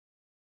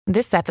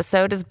This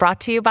episode is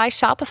brought to you by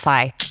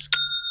Shopify.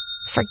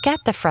 Forget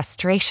the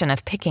frustration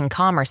of picking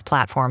commerce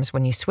platforms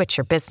when you switch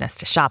your business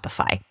to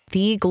Shopify,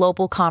 the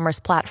global commerce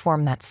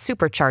platform that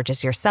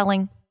supercharges your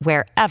selling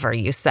wherever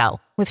you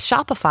sell. With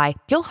Shopify,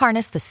 you'll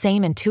harness the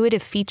same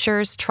intuitive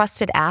features,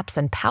 trusted apps,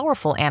 and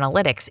powerful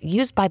analytics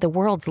used by the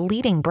world's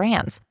leading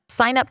brands.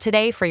 Sign up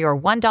today for your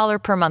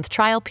 $1 per month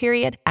trial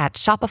period at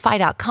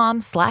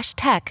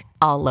shopify.com/tech,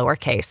 all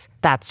lowercase.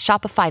 That's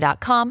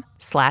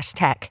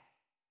shopify.com/tech.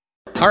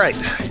 All right,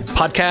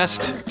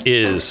 podcast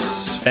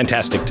is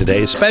fantastic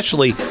today,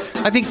 especially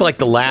I think like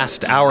the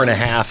last hour and a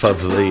half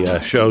of the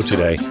show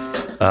today.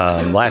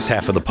 Last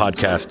half of the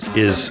podcast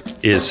is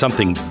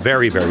something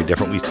very, very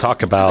different. We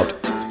talk about,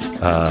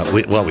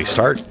 we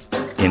start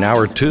in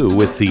hour two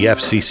with the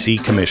FCC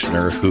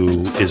commissioner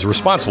who is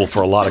responsible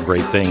for a lot of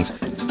great things.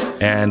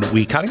 And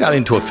we kind of got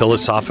into a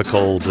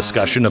philosophical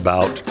discussion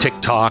about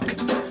TikTok,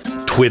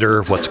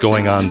 Twitter, what's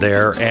going on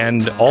there,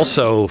 and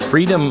also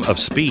freedom of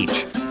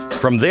speech.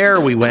 From there,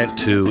 we went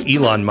to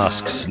Elon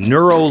Musk's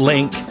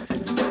Neuralink,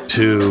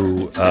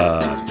 to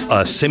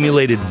a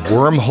simulated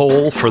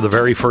wormhole for the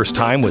very first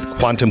time with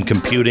quantum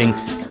computing,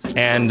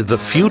 and the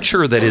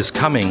future that is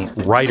coming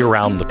right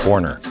around the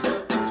corner.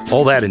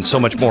 All that and so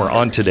much more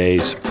on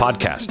today's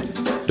podcast.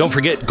 Don't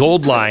forget,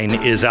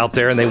 Goldline is out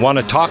there, and they want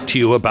to talk to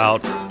you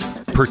about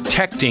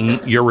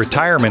protecting your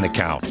retirement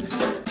account.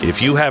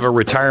 If you have a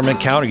retirement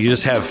account, or you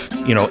just have,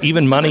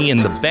 even money in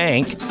the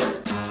bank,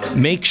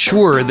 make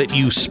sure that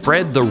you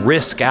spread the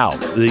risk out.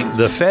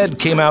 The Fed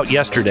came out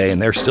yesterday and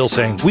they're still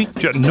saying,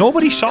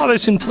 nobody saw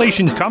this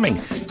inflation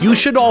coming. You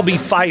should all be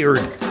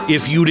fired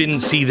if you didn't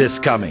see this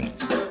coming.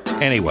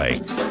 Anyway,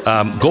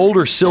 gold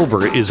or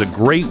silver is a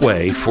great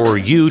way for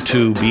you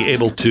to be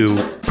able to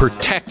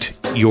protect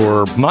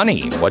your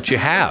money, what you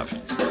have.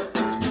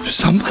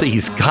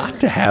 Somebody's got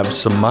to have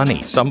some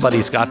money.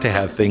 Somebody's got to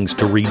have things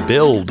to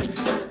rebuild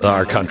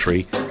our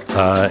country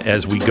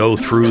as we go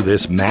through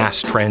this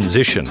mass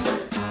transition.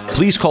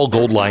 Please call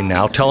Goldline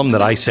now. Tell them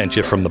that I sent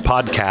you from the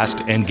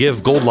podcast and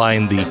give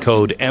Goldline the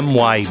code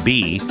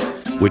MYB,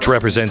 which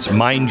represents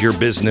Mind Your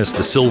Business,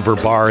 the silver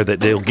bar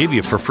that they'll give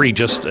you for free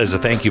just as a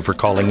thank you for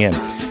calling in.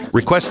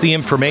 Request the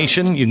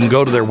information. You can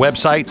go to their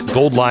website,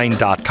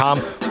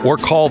 goldline.com, or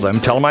call them.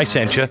 Tell them I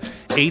sent you.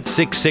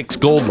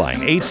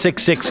 866-GOLDLINE,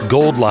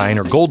 866-GOLDLINE,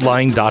 or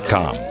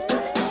goldline.com.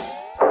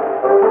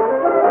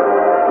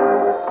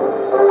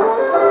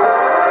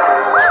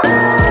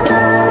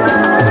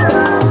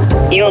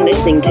 You're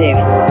listening to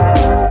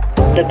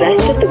the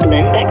best of the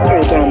Glenn Beck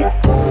program.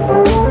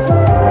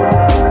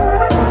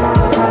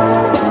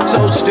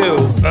 So,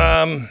 Stu,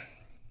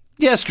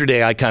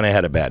 yesterday I kind of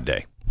had a bad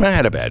day. I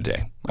had a bad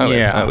day.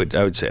 I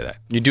would say that.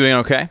 You doing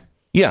okay?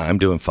 Yeah, I'm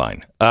doing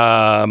fine.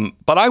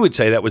 But I would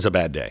say that was a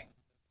bad day.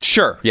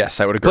 Sure. Yes,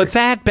 I would agree. But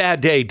that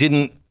bad day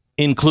didn't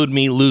include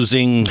me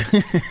losing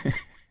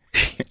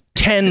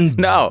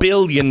 $10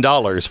 billion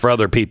for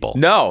other people.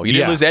 No, you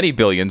didn't lose any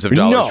billions of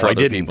dollars for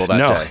other people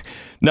that day.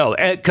 No,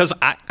 because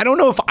I don't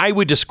know if I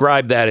would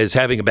describe that as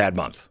having a bad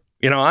month.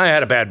 I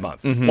had a bad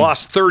month. Mm-hmm.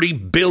 Lost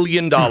 $30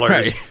 billion,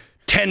 right.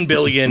 $10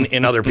 billion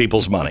in other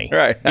people's money.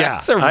 Right. Yeah,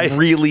 that's a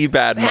really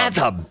bad month. That's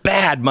a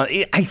bad month.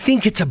 I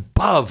think it's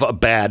above a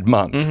bad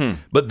month.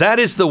 Mm-hmm. But that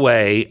is the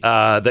way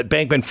that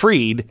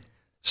Bankman-Fried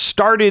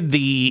started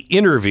the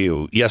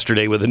interview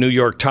yesterday with the New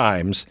York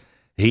Times.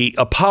 He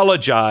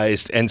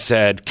apologized and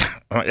said,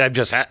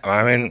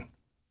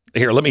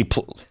 here, let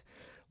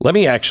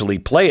me actually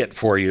play it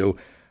for you.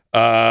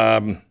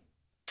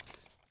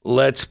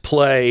 Let's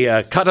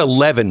play cut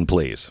 11,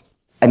 please.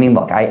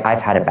 Look,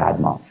 I've had a bad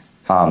month.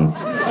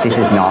 This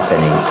has not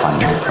been a fun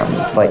month for me,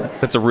 but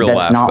that's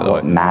not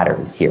what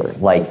matters here.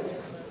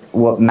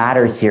 What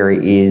matters here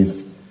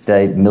is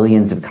the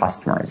millions of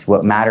customers.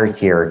 What matters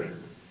here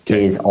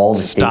is all the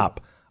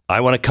Stop.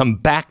 I want to come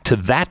back to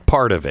that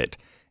part of it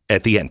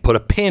at the end. Put a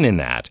pin in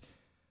that.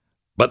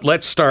 But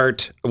let's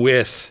start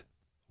with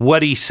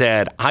what he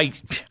said. I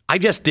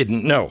just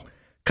didn't know.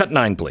 Cut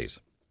 9, please.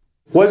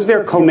 Was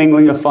there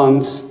commingling of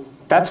funds?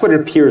 That's what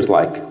it appears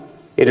like.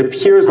 It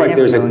appears like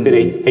there's been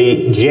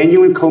a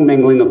genuine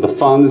commingling of the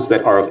funds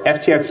that are of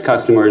FTX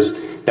customers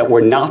that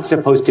were not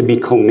supposed to be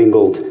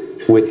commingled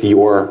with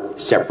your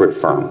separate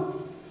firm.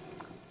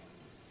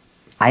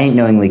 I didn't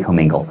knowingly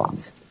commingle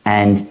funds.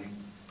 And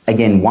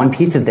again, one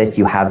piece of this,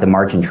 you have the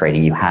margin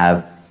trading. You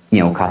have,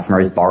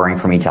 customers borrowing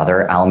from each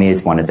other. Alameda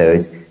is one of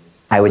those.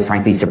 I was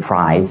frankly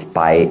surprised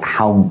by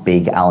how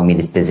big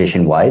Alameda's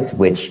position was,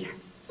 which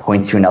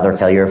points to another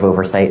failure of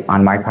oversight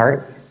on my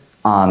part,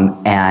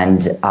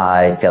 and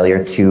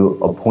failure to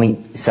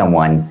appoint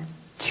someone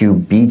to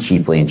be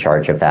chiefly in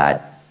charge of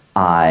that.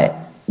 But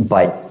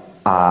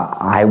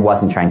I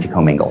wasn't trying to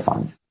commingle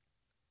funds.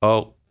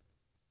 Oh,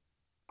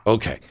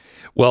 okay.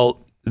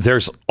 Well,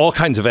 there's all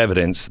kinds of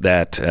evidence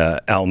that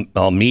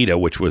Alameda,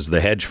 which was the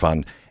hedge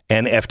fund,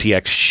 and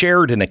FTX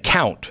shared an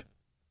account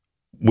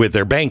with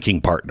their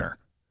banking partner.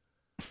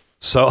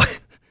 So,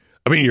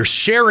 you're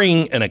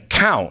sharing an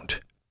account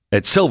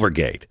at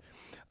Silvergate.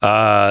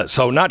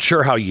 So not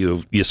sure how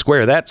you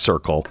square that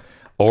circle.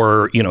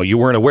 or, you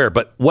weren't aware.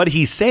 But what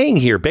he's saying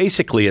here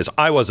basically is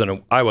I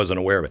wasn't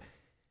aware of it.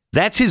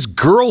 That's his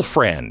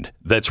girlfriend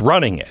that's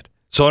running it.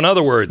 So in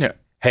other words,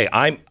 hey,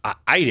 I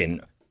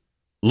didn't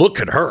look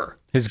at her.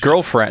 His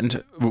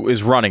girlfriend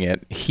is running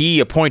it. He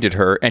appointed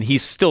her, and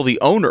he's still the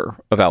owner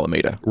of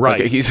Alameda.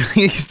 Right. Okay, he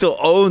still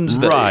owns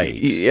the. Right.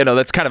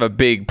 That's kind of a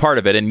big part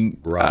of it, and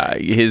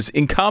his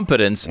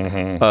incompetence /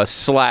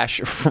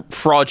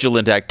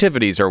 fraudulent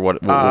activities are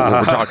what we're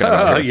talking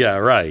about here. Yeah,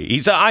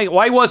 right.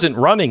 I wasn't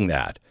running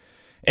that,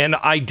 and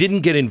I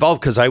didn't get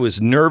involved because I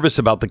was nervous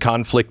about the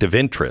conflict of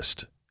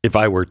interest if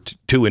I were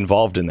too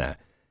involved in that.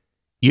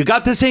 You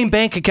got the same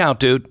bank account,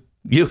 dude.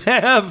 You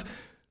have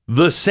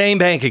the same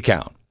bank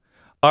account.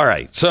 All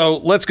right, so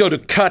let's go to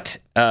cut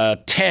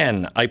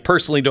 10. I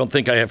personally don't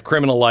think I have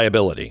criminal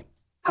liability.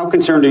 How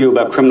concerned are you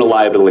about criminal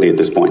liability at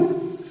this point?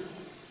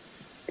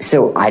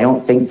 So I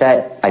don't think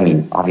that,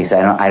 obviously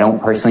I don't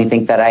personally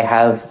think that I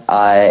have,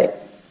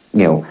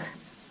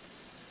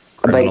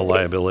 criminal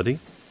liability?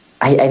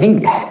 I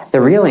think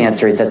the real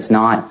answer is that's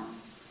not,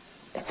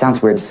 it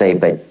sounds weird to say,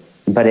 but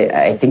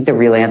I think the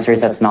real answer is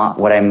that's not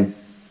what I'm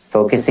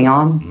focusing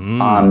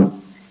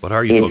on. What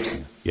are you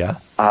focusing on? Yeah.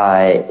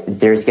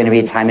 There's going to be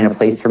a time and a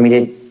place for me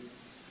to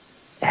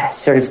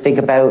sort of think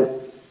about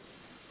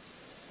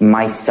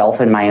myself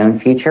and my own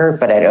future,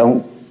 but I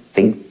don't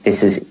think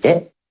this is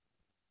it.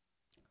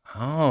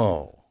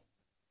 Oh.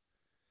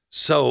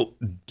 So,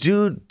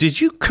 dude,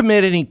 did you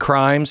commit any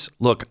crimes?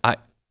 Look,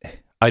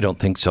 I don't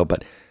think so,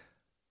 but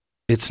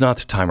it's not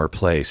the time or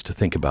place to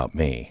think about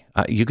me.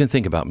 You can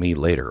think about me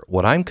later.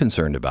 What I'm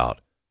concerned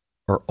about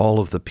are all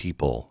of the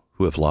people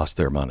who have lost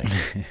their money.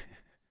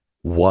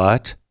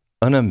 What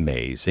an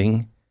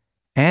amazing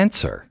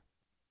answer.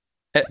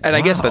 And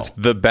I guess that's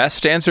the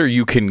best answer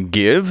you can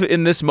give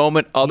in this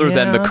moment, other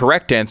than the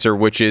correct answer,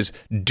 which is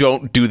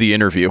don't do the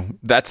interview.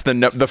 That's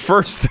the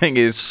first thing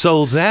is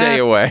stay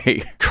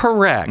away.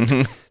 Correct.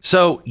 Mm-hmm.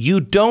 So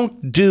you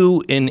don't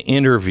do an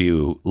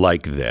interview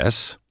like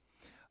this.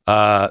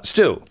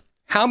 Stu,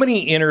 how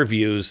many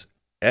interviews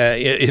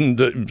in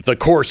the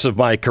course of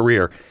my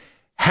career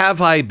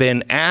have I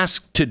been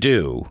asked to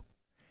do,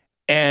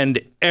 and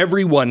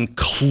everyone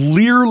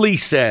clearly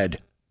said,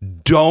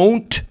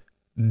 don't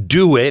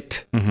do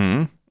it. Mm-hmm.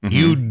 Mm-hmm.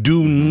 You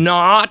do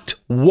not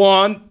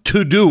want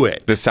to do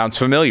it. This sounds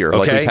familiar. Okay?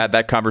 Like we've had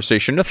that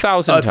conversation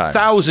 1,000 times.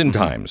 1,000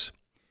 times.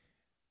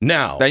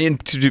 Now,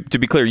 to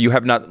be clear, you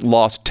have not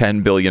lost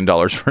 $10 billion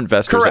for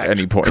investors at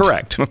any point.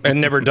 Correct.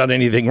 And never done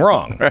anything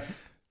wrong. Right.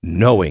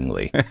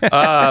 Knowingly.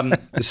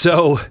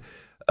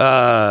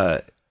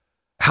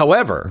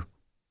 However,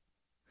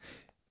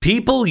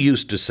 people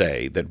used to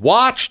say that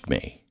watched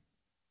me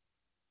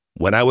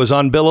when I was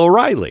on Bill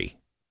O'Reilly.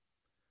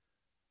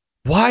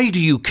 Why do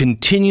you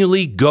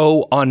continually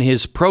go on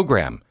his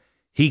program?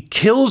 He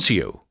kills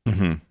you.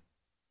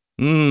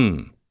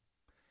 Mm-hmm.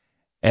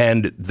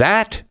 And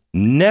that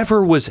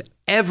never was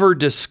ever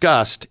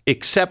discussed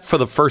except for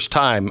the first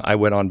time I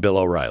went on Bill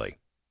O'Reilly,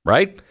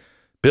 right?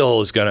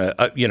 Bill is going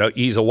to,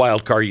 he's a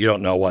wild card. You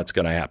don't know what's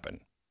going to happen.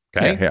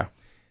 Okay. Yeah.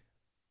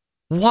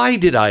 Why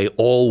did I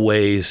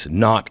always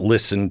not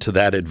listen to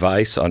that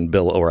advice on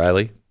Bill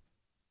O'Reilly?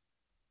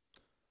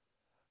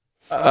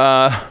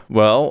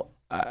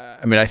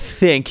 I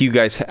think you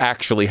guys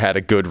actually had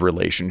a good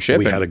relationship.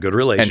 We had a good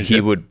relationship. And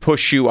he would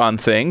push you on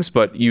things,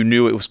 but you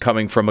knew it was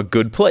coming from a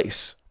good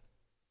place.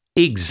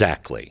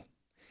 Exactly.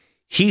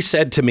 He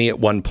said to me at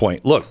one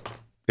point, look,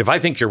 if I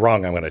think you're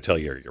wrong, I'm going to tell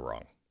you you're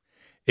wrong.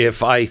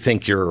 If I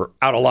think you're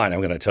out of line, I'm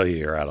going to tell you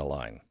you're out of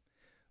line.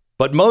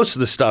 But most of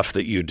the stuff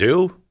that you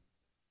do,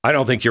 I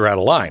don't think you're out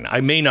of line.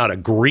 I may not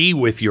agree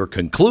with your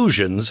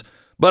conclusions,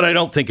 but I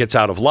don't think it's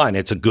out of line.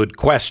 It's a good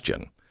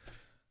question.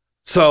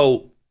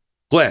 So,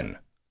 Glenn,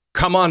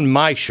 come on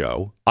my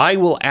show. I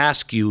will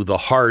ask you the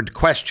hard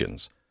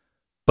questions,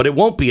 but it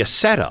won't be a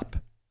setup.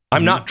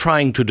 I'm not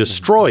trying to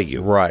destroy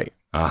you. Right.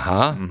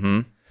 Uh-huh.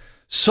 Mm-hmm.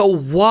 So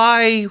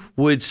why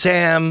would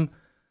Sam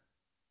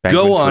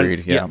go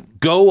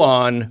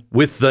on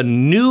with the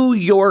New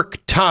York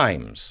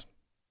Times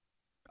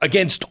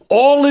against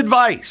all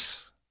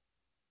advice?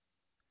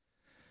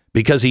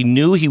 Because he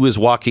knew he was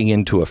walking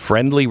into a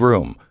friendly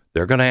room.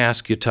 They're going to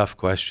ask you tough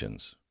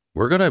questions.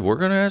 We're going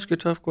to ask you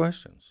tough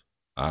questions.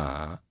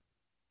 Uh-huh.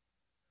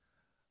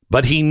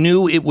 But he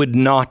knew it would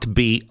not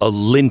be a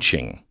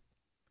lynching.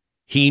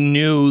 He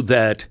knew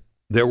that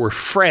there were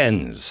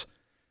friends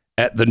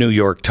at the New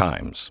York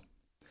Times,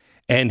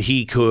 and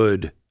he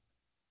could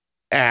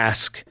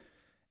ask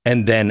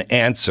and then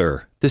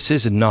answer, this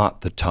is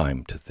not the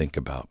time to think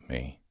about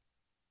me.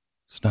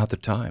 It's not the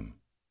time.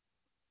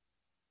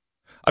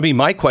 I mean,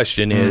 my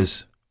question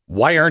is,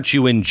 why aren't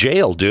you in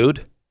jail,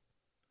 dude?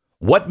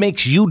 What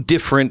makes you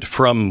different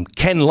from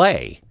Ken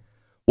Lay?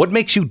 What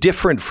makes you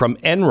different from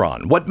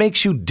Enron? What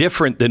makes you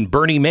different than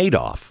Bernie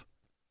Madoff?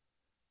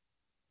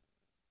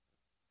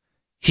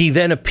 He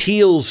then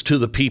appeals to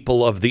the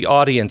people of the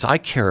audience. I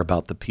care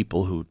about the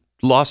people who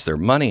lost their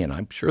money, and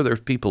I'm sure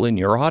there's people in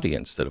your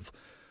audience that have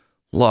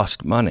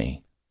lost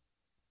money.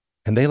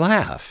 And they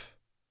laugh.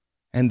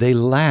 And they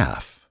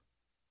laugh.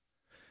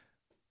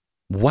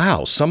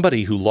 wow,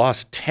 somebody who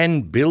lost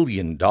 $10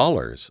 billion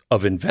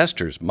of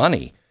investors'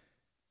 money.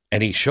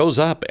 And he shows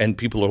up and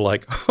people are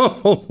like,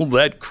 oh,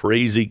 that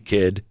crazy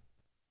kid.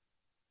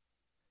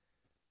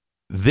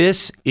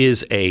 This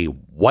is a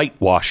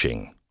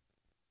whitewashing.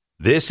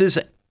 This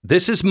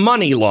is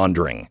money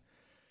laundering,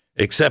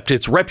 except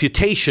it's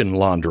reputation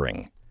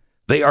laundering.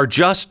 They are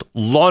just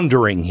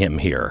laundering him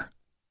here.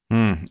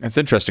 That's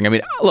interesting. I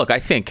mean, look, I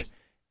think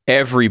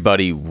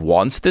everybody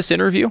wants this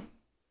interview.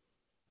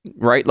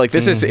 Right? Like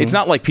this is, it's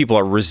not like people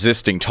are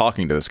resisting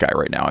talking to this guy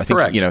right now. I think,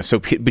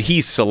 Correct. But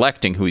he's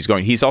selecting who he's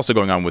going. He's also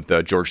going on with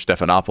George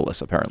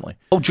Stephanopoulos, apparently.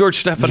 Oh,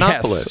 George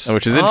Stephanopoulos. Yes,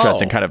 which is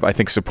interesting. Kind of, I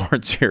think,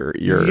 supports your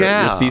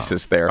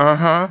thesis there.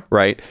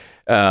 Right?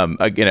 I'm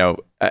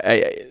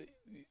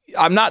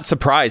not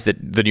surprised that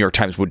the New York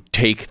Times would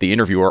take the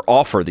interview or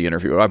offer the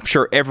interview. I'm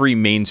sure every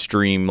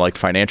mainstream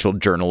financial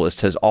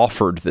journalist has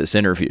offered this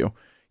interview.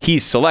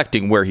 He's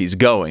selecting where he's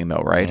going,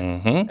 though, right?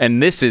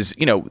 And this is,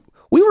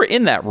 we were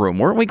in that room,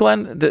 weren't we,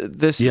 Glenn?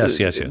 Yes.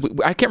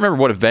 I can't remember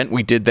what event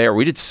we did there.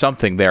 We did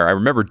something there. I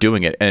remember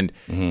doing it, and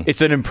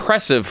it's an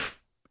impressive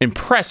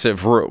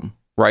room,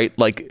 right?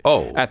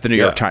 At the New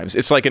York Times,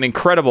 it's like an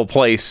incredible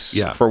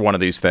place for one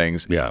of these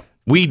things. Yeah,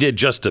 we did,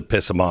 just to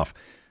piss him off.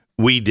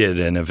 We did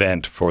an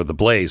event for the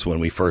Blaze when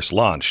we first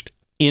launched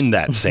in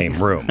that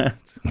same room.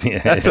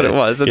 That's what it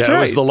was. That's right. It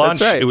was the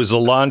launch. It was the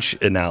launch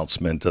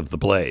announcement of the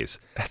Blaze.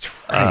 That's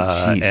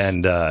right.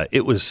 And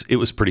it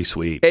was pretty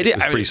sweet. It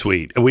was pretty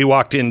sweet. And we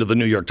walked into the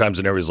New York Times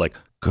and everybody was like,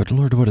 "Good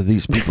Lord, what are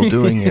these people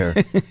doing here?"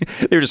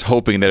 They were just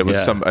hoping that it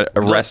was some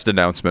arrest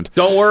announcement.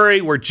 Don't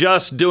worry, we're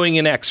just doing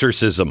an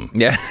exorcism.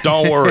 Yeah,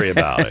 don't worry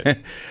about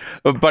it.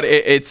 But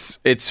it's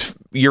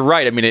you're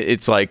right. I mean,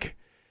 it's like.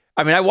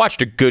 I mean, I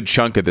watched a good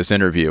chunk of this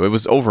interview. It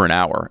was over an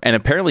hour. And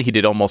apparently he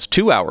did almost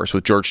 2 hours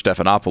with George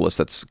Stephanopoulos.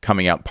 That's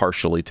coming out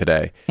partially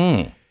today.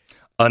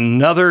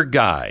 Another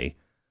guy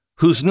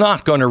who's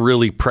not going to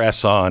really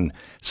press on.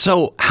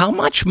 So how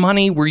much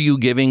money were you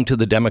giving to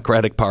the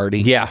Democratic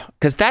Party? Yeah,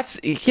 because that's,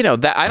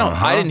 that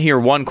I didn't hear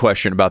one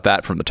question about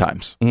that from the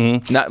Times.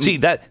 See,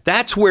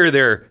 that's where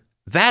they're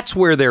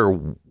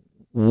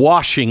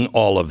washing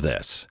all of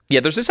this. Yeah,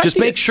 there's this Just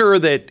make sure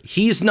that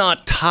he's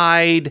not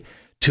tied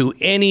to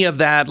any of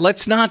that.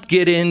 Let's not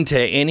get into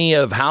any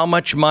of how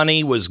much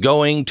money was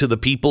going to the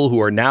people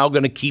who are now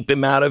going to keep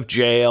him out of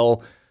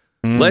jail.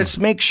 Let's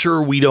make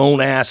sure we don't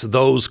ask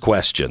those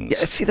questions.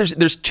 Yeah, see,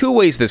 there's two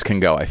ways this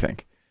can go, I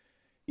think.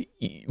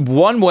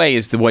 One way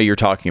is the way you're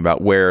talking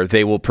about, where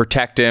they will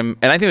protect him.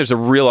 And I think there's a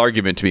real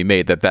argument to be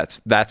made that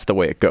that's the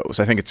way it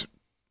goes. I think it's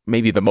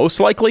maybe the most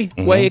likely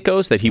way it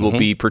goes, that he will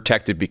be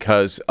protected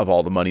because of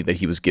all the money that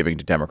he was giving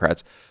to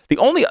Democrats.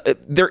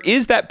 There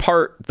is that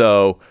part,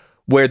 though,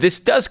 where this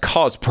does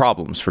cause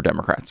problems for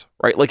Democrats,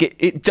 right? Like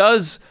it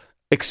does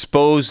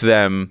expose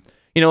them,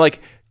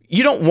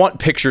 you don't want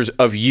pictures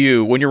of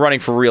you when you're running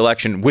for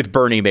re-election with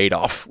Bernie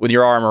Madoff, with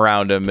your arm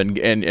around him.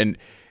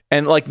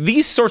 And like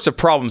these sorts of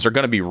problems are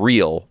going to be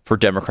real for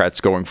Democrats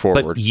going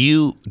forward. But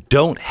you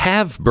don't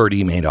have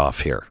Bernie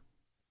Madoff here.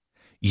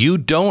 You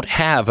don't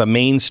have a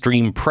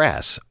mainstream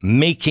press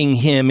making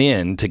him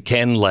into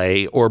Ken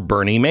Lay or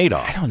Bernie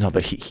Madoff. I don't know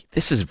that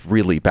this is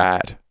really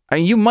bad. I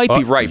mean, you might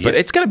be right, but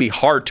it's going to be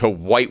hard to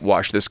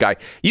whitewash this guy.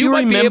 Do you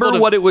remember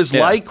what it was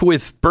like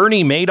with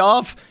Bernie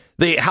Madoff?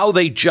 How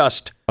they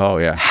just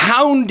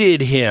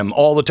hounded him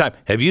all the time.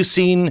 Have you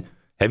seen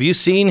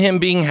him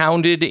being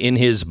hounded in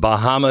his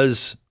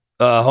Bahamas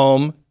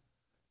home?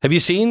 Have you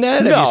seen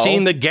that? No. Have you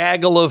seen the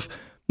gaggle of?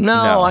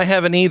 No, I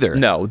haven't either.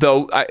 No,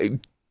 though.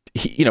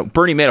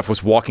 Bernie Madoff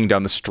was walking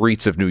down the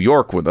streets of New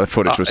York when the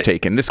footage was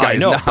taken. This guy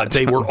is not. But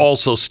they were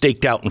also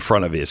staked out in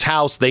front of his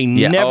house. They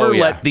never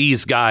let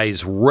these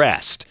guys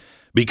rest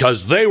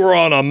because they were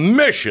on a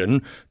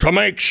mission to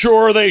make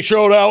sure they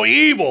showed how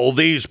evil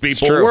these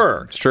people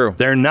were. It's true.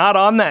 They're not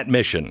on that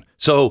mission.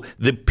 So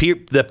the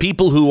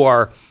people who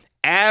are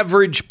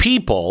average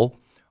people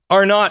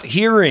are not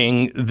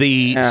hearing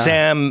the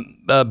Sam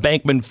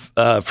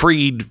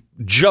Bankman-Fried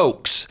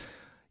jokes.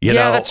 You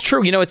know? That's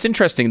true. It's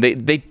interesting.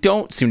 They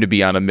don't seem to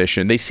be on a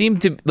mission. They seem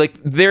to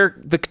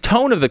the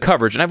tone of the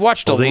coverage, and I've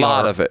watched a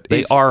lot of it.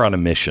 They are on a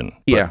mission.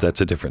 But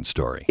that's a different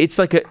story. It's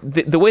like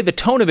the way the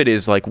tone of it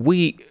is like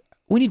we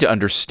need to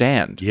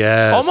understand.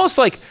 Yes. Almost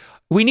like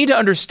we need to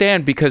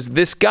understand because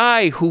this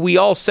guy who we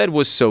all said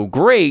was so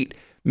great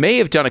may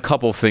have done a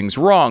couple of things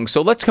wrong.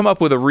 So let's come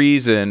up with a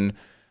reason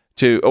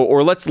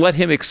or let's let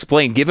him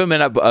explain. Give him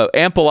an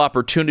ample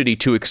opportunity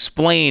to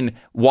explain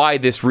why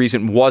this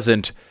reason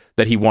wasn't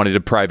that he wanted a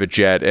private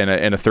jet and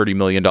a $30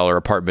 million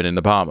apartment in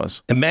the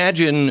Bahamas.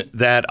 Imagine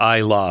that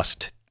I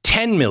lost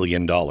 $10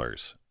 million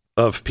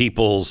of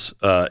people's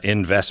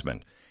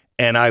investment,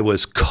 and I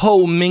was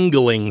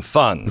commingling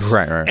funds.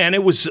 Right. And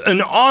it was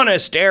an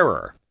honest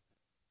error.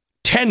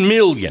 10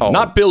 million,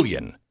 not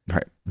billion.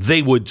 Right.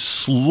 They would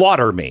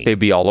slaughter me. They'd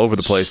be all over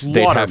the place.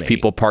 They'd have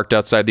people parked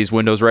outside these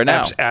windows right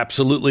now.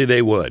 Absolutely,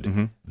 they would.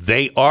 Mm-hmm.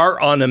 They are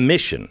on a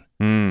mission.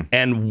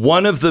 And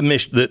one of the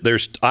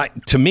missions,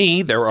 to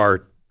me, there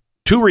are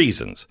two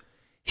reasons.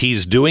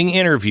 He's doing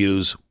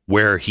interviews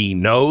where he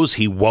knows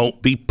he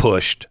won't be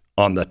pushed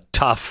on the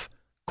tough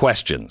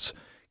questions.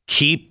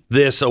 Keep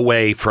this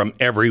away from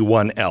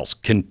everyone else.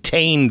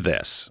 Contain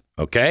this.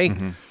 Okay?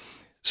 Mm-hmm.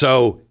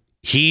 So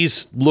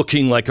he's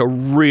looking like a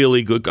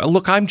really good guy.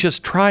 Look, I'm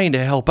just trying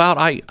to help out.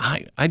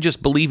 I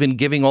just believe in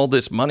giving all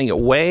this money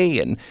away,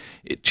 and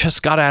it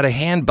just got out of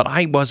hand, but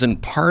I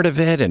wasn't part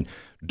of it. And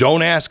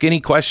don't ask any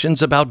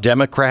questions about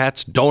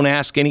Democrats. Don't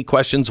ask any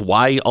questions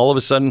why all of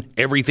a sudden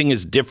everything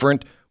is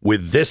different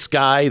with this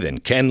guy than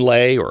Ken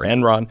Lay or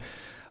Enron.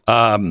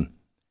 And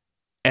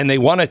they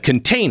want to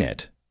contain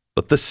it.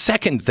 But the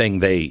second thing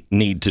they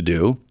need to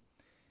do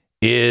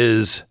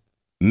is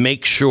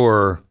make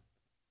sure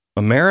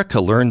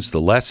America learns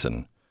the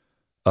lesson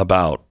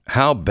about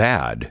how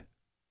bad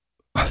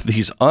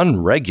these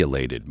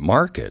unregulated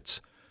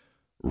markets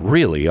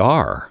really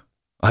are.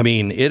 I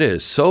mean, it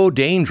is so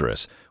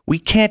dangerous. We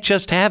can't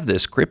just have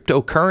this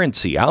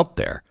cryptocurrency out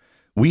there.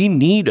 We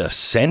need a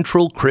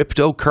central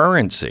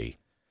cryptocurrency.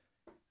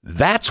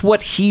 That's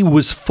what he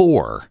was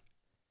for.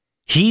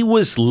 He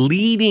was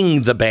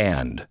leading the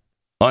band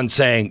on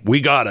saying,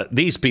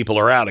 these people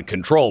are out of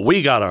control.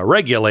 We got to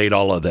regulate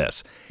all of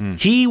this.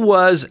 He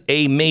was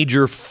a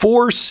major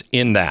force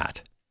in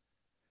that.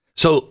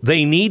 So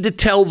they need to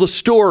tell the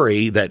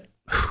story that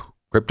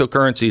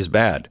cryptocurrency is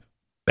bad.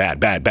 Bad,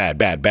 bad, bad,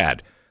 bad,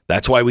 bad.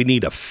 That's why we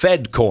need a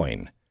Fed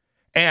coin.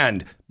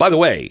 And by the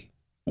way,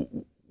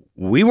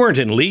 we weren't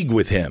in league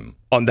with him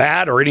on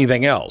that or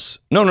anything else.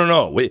 No.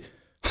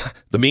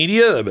 The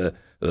media,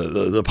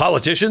 the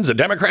politicians, the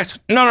Democrats.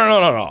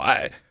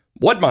 No.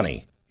 What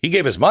money? He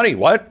gave us money.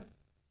 What?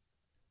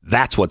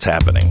 That's what's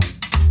happening.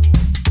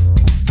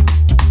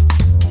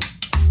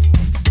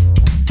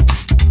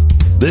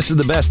 This is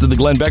the best of the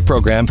Glenn Beck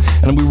program,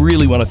 and we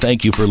really want to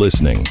thank you for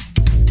listening.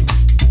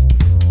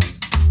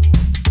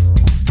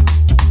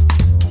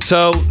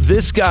 So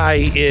this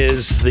guy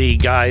is the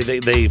guy,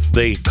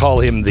 they call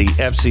him the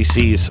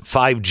FCC's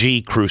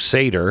 5G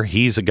crusader.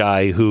 He's a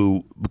guy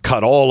who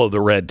cut all of the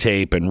red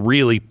tape and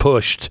really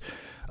pushed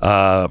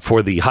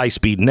for the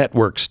high-speed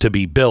networks to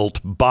be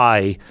built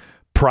by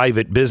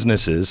private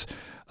businesses.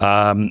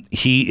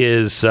 He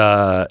is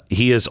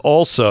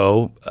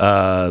also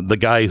the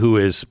guy who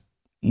is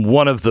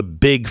one of the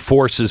big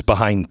forces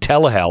behind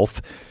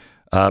telehealth,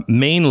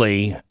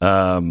 mainly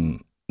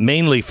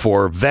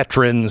for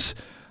veterans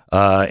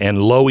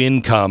and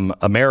low-income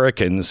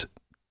Americans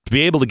to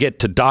be able to get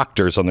to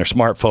doctors on their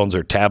smartphones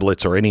or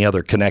tablets or any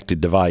other connected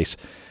device,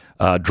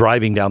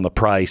 driving down the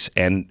price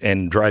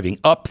and driving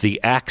up the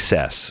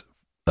access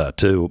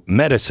to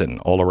medicine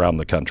all around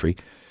the country.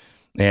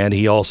 And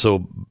he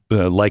also,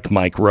 like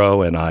Mike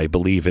Rowe and I,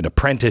 believe in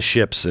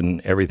apprenticeships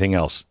and everything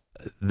else.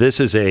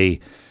 I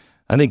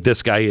think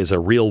this guy is a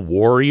real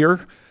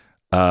warrior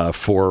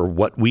for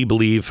what we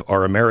believe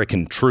are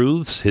American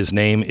truths. His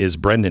name is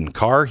Brendan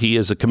Carr. He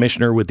is a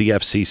commissioner with the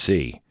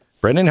FCC.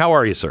 Brendan, how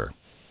are you, sir?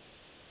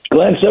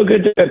 Glenn, so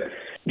good to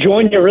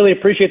join you. Really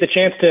appreciate the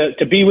chance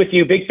to be with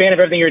you. Big fan of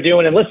everything you're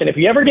doing. And listen, if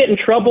you ever get in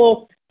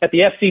trouble at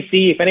the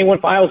FCC, if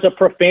anyone files a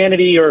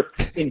profanity or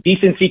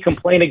indecency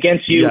complaint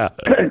against you,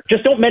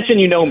 just don't mention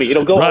you know me.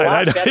 It'll go a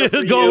lot better.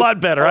 It'll go a lot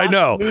better. I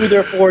know.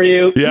 Smoother for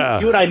you. Yeah.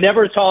 You and I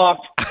never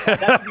talked.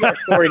 That's our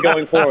story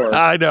going forward.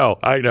 I know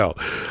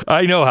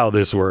how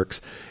this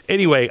works.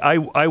 Anyway,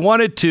 I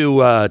wanted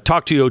to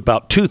talk to you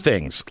about two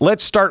things.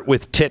 Let's start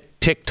with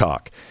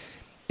TikTok.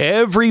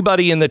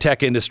 Everybody in the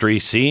tech industry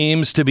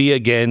seems to be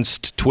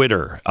against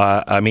Twitter.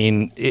 I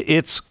mean,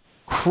 it's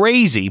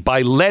crazy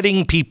by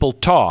letting people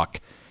talk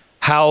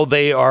how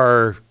they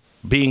are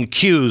being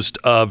accused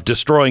of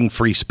destroying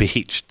free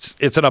speech.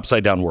 It's an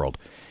upside down world.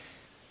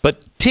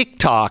 But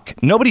TikTok,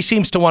 nobody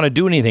seems to want to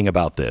do anything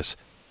about this.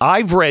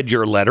 I've read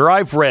your letter.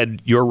 I've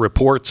read your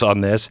reports on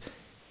this.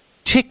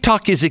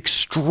 TikTok is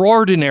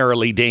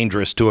extraordinarily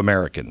dangerous to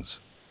Americans.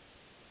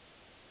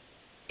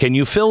 Can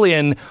you fill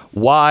in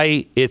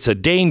why it's a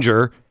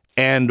danger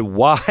and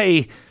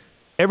why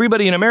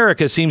everybody in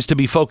America seems to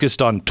be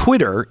focused on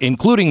Twitter,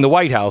 including the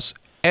White House,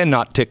 and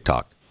not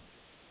TikTok?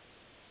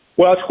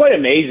 Well, it's quite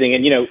amazing.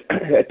 And,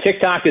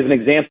 TikTok is an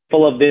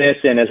example of this.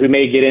 And as we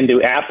may get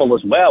into Apple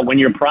as well, when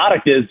your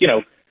product is,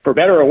 for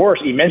better or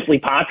worse, immensely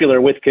popular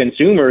with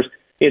consumers,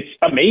 it's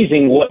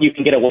amazing what you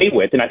can get away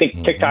with. And I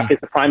think TikTok is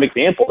the prime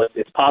example.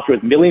 It's popular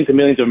with millions and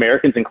millions of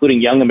Americans,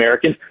 including young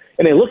Americans.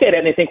 And they look at it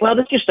and they think, well,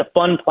 that's just a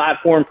fun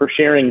platform for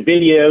sharing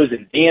videos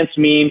and dance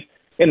memes.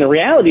 And the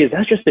reality is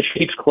that's just the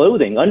sheep's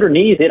clothing.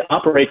 Underneath, it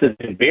operates as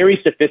a very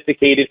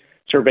sophisticated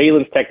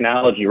surveillance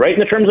technology. Right in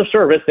the terms of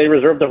service, they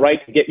reserve the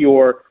right to get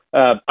your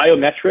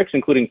biometrics,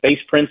 including face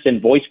prints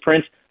and voice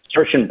prints,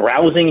 search and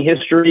browsing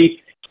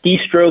history,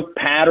 keystroke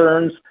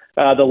patterns.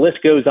 The list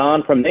goes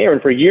on from there.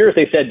 And for years,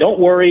 they said, don't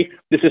worry,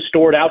 this is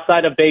stored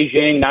outside of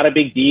Beijing, not a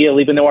big deal,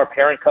 even though our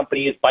parent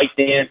company is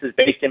ByteDance, is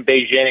based in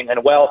Beijing.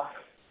 And, well,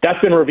 that's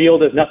been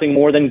revealed as nothing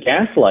more than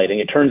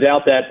gaslighting. It turns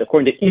out that,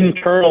 according to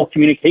internal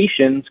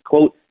communications,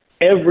 quote,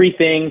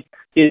 everything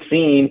is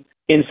seen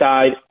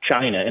inside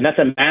China. And that's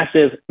a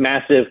massive,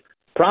 massive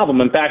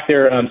problem. In fact,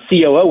 their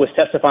COO was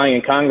testifying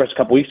in Congress a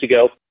couple weeks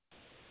ago,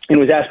 and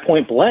was asked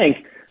point blank,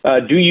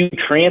 do you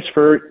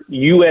transfer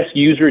U.S.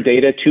 user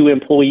data to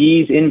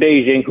employees in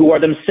Beijing who are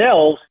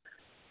themselves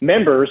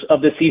members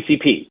of the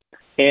CCP?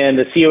 And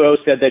the COO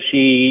said that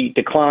she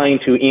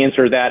declined to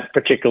answer that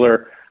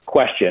particular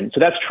question. So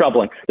that's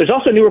troubling. There's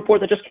also a new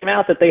report that just came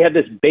out that they had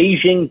this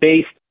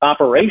Beijing-based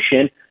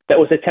operation that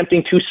was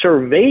attempting to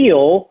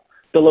surveil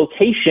the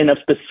location of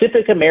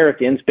specific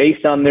Americans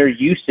based on their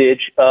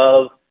usage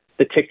of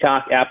the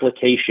TikTok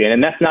application.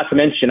 And that's not to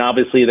mention,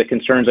 obviously, the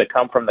concerns that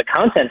come from the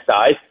content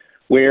side,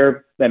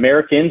 where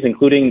Americans,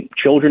 including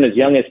children as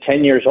young as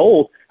 10 years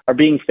old, are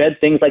being fed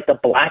things like the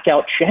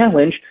blackout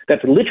challenge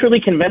that's literally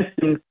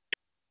convincing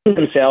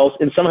themselves,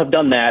 and some have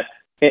done that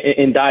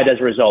and died as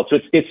a result. So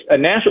it's a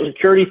national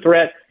security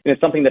threat, and it's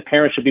something that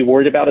parents should be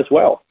worried about as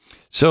well.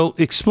 So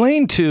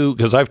explain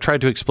because I've tried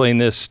to explain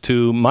this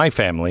to my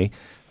family.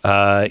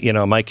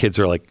 My kids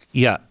are like,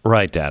 yeah,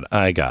 right, Dad,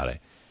 I got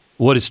it.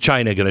 What is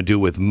China going to do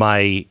with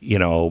my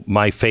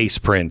face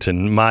print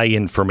and my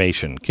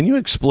information? Can you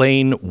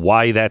explain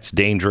why that's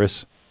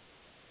dangerous?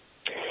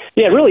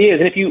 Yeah, it really is.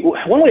 And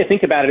one way to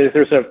think about it is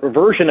there's a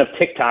version of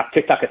TikTok.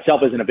 TikTok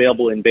itself isn't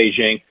available in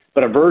Beijing,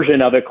 but a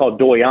version of it called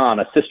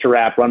Douyin, a sister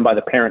app run by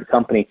the parent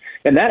company.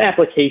 And that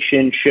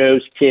application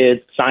shows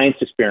kids science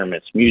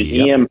experiments,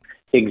 museum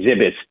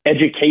exhibits,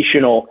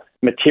 educational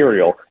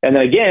material. And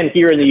then again,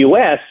 here in the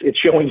U.S., it's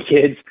showing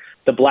kids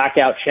the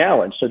blackout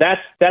challenge. So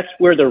that's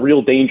where the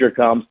real danger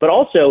comes. But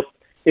also,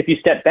 if you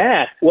step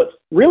back, what's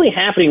really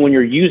happening when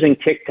you're using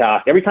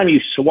TikTok, every time you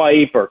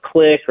swipe or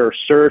click or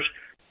search,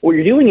 what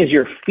you're doing is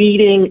you're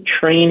feeding,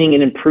 training,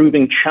 and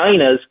improving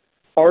China's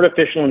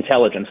artificial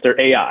intelligence, their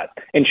AI.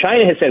 And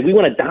China has said, we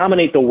want to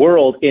dominate the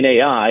world in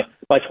AI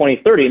by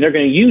 2030, and they're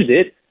going to use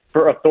it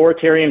for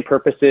authoritarian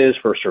purposes,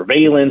 for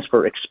surveillance,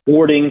 for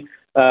exporting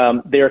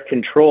their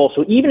control.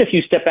 So even if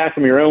you step back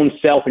from your own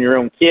self and your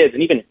own kids,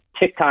 and even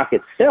TikTok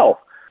itself,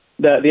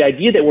 the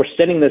idea that we're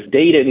sending this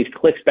data and these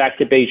clicks back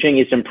to Beijing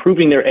is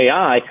improving their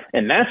AI,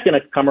 and that's going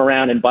to come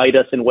around and bite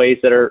us in ways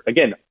that are,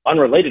 again,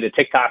 unrelated to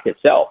TikTok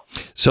itself.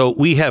 So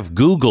we have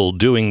Google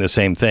doing the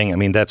same thing. I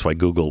mean, that's why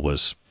Google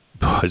was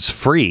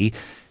free,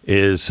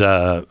 is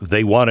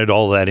they wanted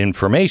all that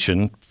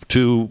information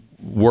to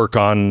work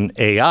on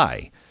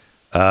AI.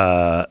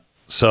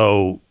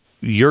 So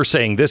you're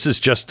saying this is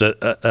just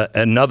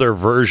another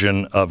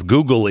version of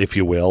Google, if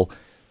you will,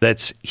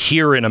 that's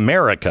here in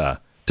America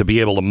to be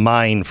able to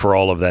mine for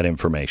all of that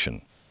information.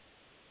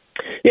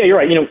 Yeah, you're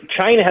right.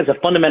 China has a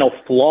fundamental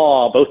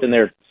flaw both in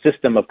their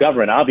system of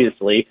government,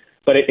 obviously,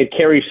 but it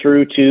carries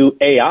through to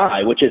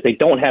AI, which is they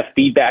don't have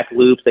feedback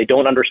loops. They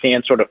don't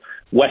understand sort of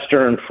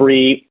Western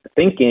free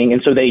thinking.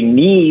 And so they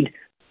need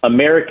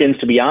Americans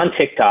to be on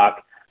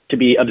TikTok, to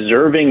be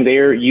observing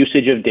their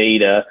usage of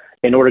data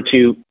in order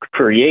to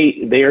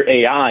create their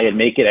AI and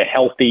make it a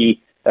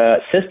healthy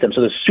system.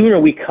 So the sooner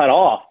we cut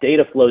off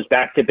data flows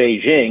back to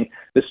Beijing,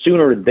 the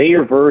sooner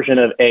their version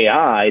of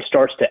AI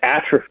starts to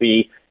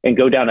atrophy and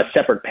go down a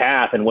separate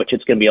path in which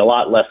it's going to be a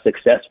lot less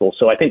successful.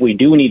 So I think we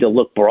do need to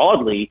look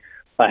broadly.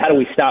 How do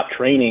we stop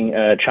training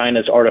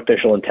China's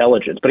artificial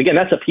intelligence? But again,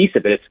 that's a piece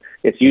of it.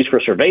 It's used for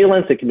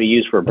surveillance. It can be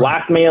used for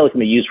blackmail. It can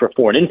be used for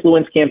foreign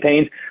influence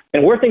campaigns.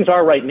 And where things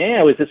are right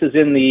now is this is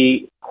in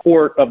the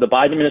court of the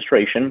Biden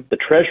administration. The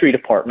Treasury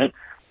Department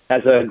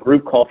has a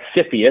group called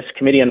CFIUS,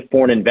 Committee on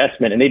Foreign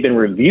Investment, and they've been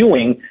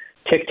reviewing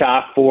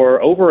TikTok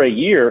for over a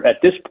year at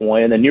this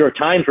point. And the New York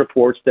Times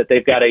reports that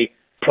they've got a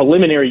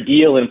preliminary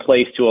deal in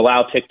place to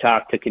allow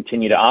TikTok to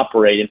continue to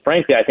operate. And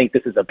frankly, I think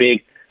this is a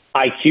big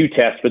IQ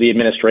test for the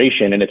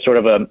administration, and it's sort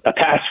of a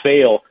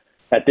pass-fail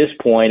at this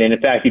point. And in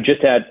fact, you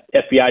just had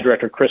FBI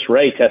Director Chris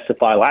Wray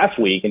testify last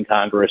week in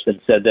Congress and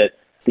said that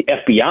the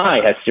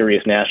FBI has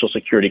serious national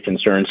security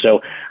concerns. So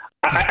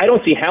I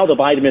don't see how the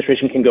Biden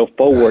administration can go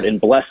forward and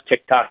bless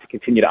TikTok to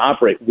continue to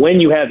operate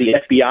when you have the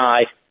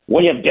FBI,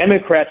 when you have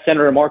Democrat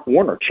Senator Mark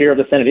Warner, chair of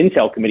the Senate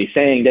Intel Committee,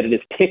 saying that it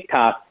is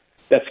TikTok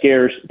that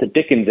scares the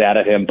dickens out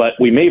of him. But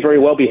we may very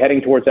well be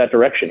heading towards that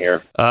direction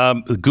here.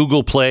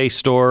 Google Play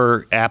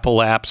Store,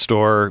 Apple App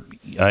Store.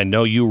 I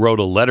know you wrote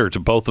a letter to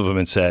both of them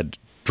and said,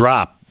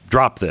 drop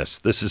this.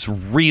 This is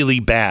really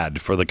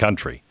bad for the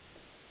country.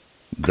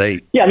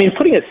 Yeah, I mean,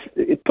 putting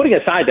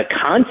aside the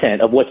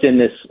content of what's in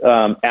this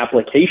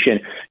application,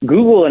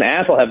 Google and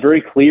Apple have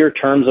very clear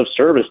terms of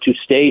service to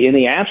stay in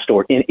the App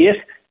Store. And if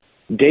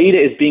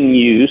data is being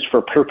used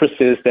for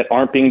purposes that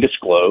aren't being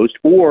disclosed,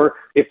 or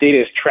if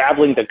data is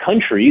traveling to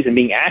countries and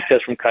being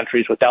accessed from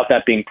countries without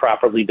that being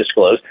properly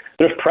disclosed,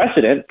 there's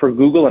precedent for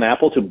Google and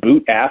Apple to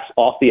boot apps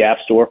off the App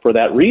Store for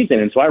that reason.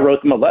 And so I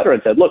wrote them a letter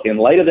and said, look, in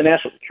light of the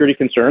national security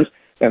concerns,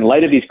 in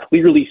light of these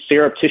clearly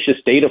surreptitious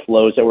data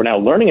flows that we're now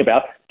learning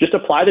about, just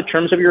apply the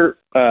terms of your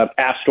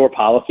App Store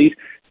policies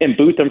and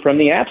boot them from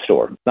the App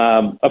Store.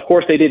 Of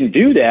course, they didn't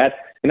do that.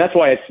 And that's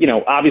why it's,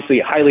 obviously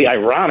highly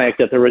ironic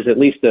that there was at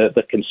least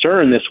the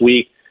concern this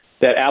week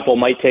that Apple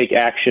might take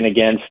action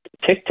against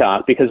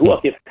TikTok. Because,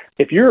 look,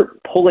 if you're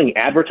pulling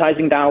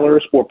advertising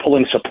dollars or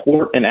pulling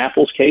support, in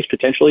Apple's case,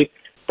 potentially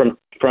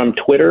from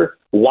Twitter,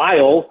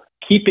 while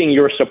keeping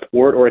your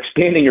support or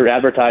expanding your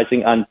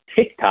advertising on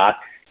TikTok,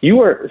 you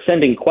are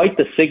sending quite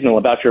the signal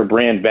about your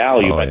brand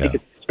value. I think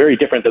it's very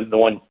different than the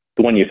one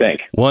you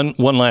think. One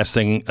last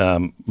thing,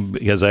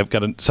 because I've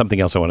got something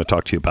else I want to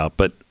talk to you about.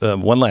 But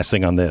one last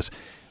thing on this.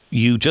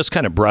 You just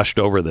kind of brushed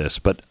over this,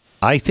 but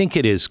I think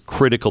it is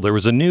critical. There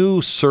was a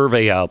new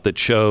survey out that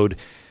showed,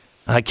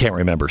 I can't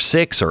remember,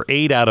 6 or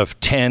 8 out of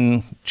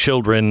 10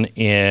 children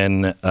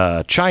in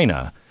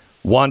China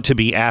want to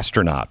be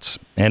astronauts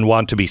and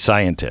want to be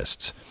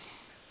scientists.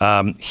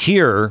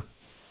 Here,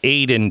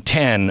 8 in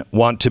 10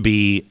 want to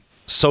be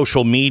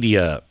social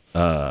media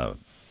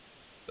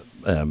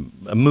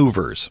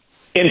movers.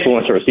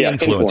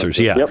 Influencers,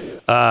 yeah.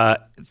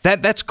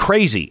 Yep. That's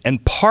crazy.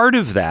 And part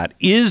of that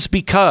is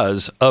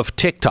because of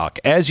TikTok.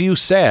 As you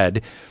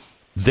said,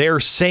 they're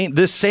saying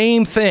the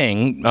same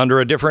thing under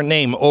a different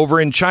name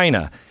over in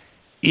China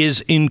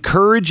is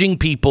encouraging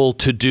people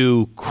to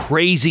do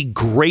crazy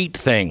great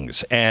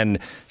things and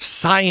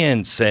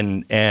science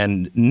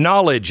and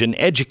knowledge and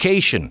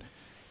education.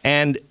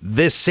 And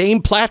this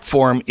same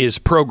platform is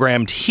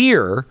programmed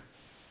here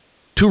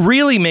to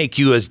really make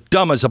you as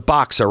dumb as a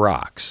box of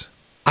rocks.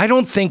 I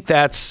don't think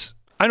that's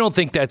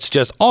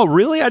just, oh,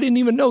 really? I didn't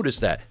even notice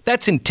that.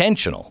 That's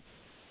intentional.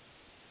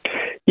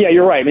 Yeah,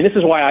 you're right. I mean, this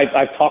is why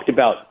I've talked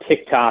about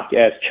TikTok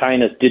as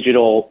China's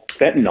digital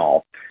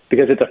fentanyl,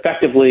 because it's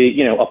effectively,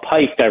 a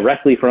pipe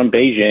directly from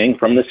Beijing,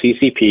 from the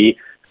CCP,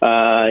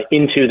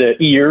 into the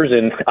ears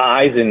and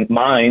eyes and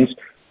minds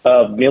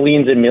of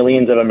millions and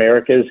millions of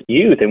America's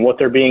youth. And what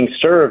they're being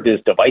served is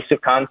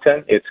divisive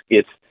content.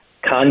 It's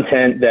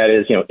content that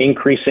is,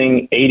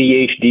 increasing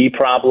ADHD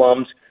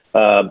problems,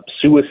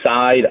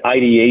 suicide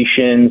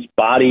ideations,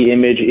 body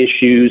image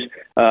issues.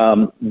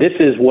 This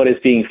is what is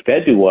being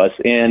fed to us,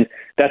 and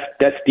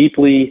that's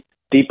deeply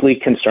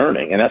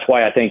concerning. And that's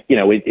why I think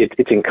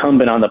it's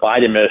incumbent on the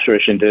Biden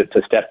administration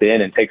to step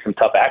in and take some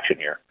tough action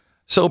here.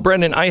 So,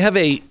 Brendan, I have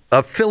a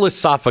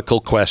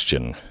philosophical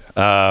question,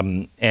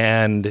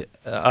 and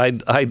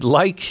I'd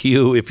like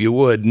you, if you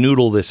would,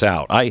 noodle this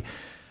out. I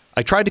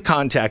tried to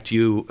contact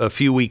you a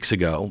few weeks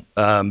ago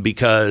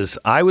because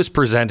I was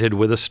presented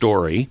with a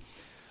story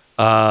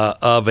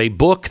of a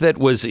book that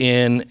was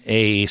in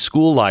a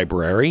school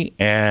library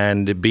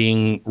and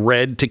being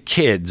read to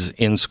kids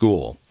in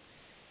school.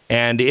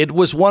 And it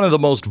was one of the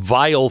most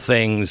vile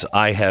things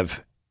I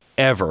have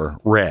ever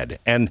read.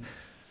 And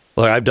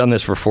look, I've done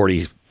this for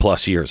 40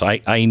 plus years.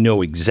 I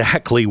know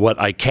exactly what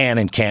I can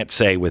and can't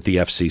say with the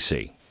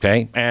FCC.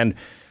 Okay. And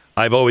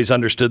I've always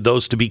understood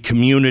those to be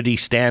community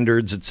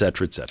standards, et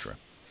cetera, et cetera.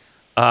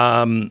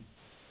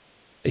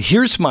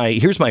 Here's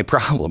my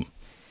problem.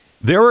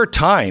 There are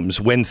times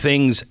when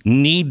things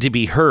need to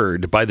be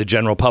heard by the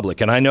general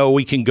public. And I know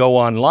we can go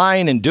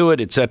online and do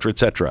it, et cetera, et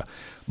cetera.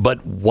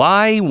 But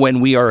why, when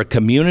we are a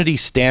community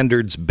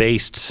standards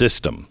based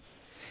system,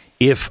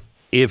 if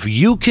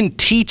you can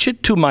teach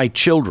it to my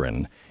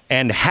children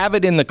and have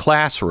it in the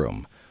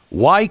classroom,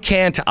 why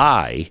can't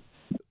I,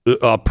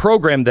 a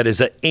program that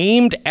is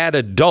aimed at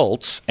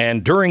adults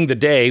and during the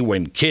day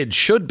when kids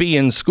should be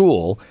in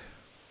school,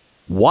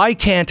 why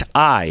can't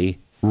I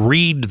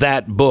read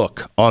that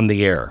book on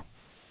the air?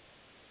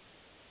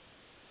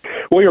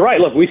 Well, you're right.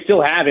 Look, we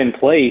still have in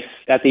place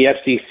at the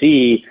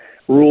FCC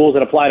rules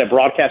that apply to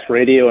broadcast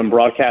radio and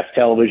broadcast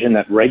television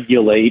that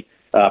regulate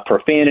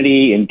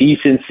profanity,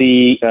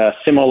 indecency,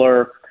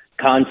 similar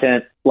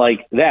content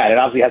like that. It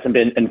obviously hasn't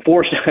been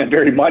enforced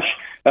very much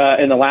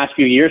in the last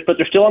few years, but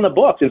they're still on the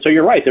books. And so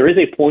you're right. There is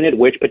a point at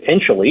which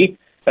potentially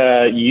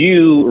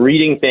you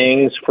reading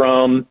things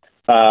from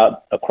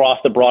across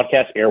the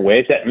broadcast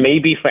airwaves that may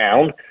be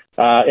found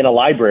in a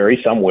library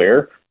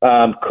somewhere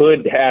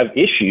could have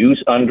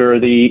issues under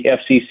the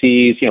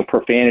FCC's,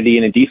 profanity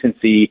and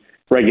indecency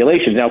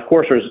regulations. Now, of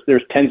course,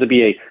 there tends to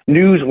be a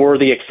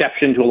newsworthy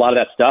exception to a lot of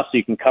that stuff, so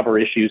you can cover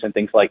issues and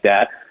things like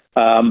that.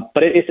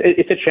 But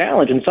it's a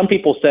challenge. And some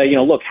people say,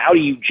 look, how do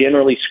you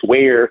generally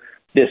square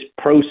this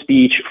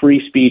pro-speech,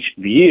 free speech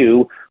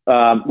view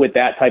with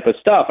that type of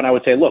stuff? And I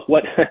would say, look,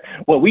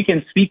 what we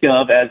can speak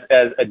of as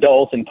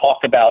adults and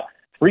talk about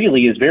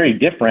freely is very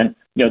different,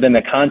 than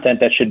the content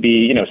that should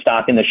be,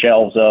 stocking the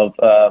shelves of,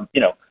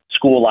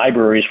 school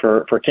libraries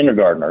for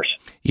kindergartners.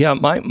 Yeah,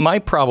 my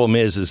problem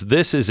is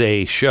this is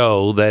a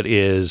show that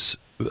is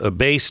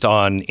based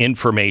on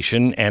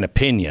information and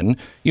opinion.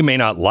 You may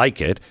not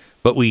like it,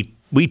 but we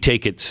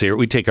take it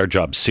we take our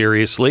job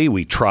seriously.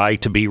 We try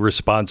to be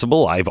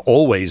responsible. I've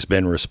always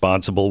been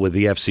responsible with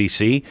the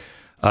FCC.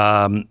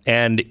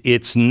 And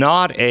it's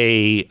not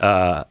a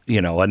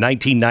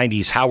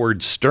 1990s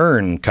Howard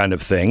Stern kind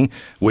of thing,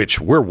 which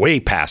we're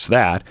way past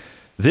that.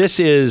 This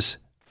is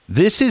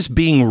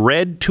being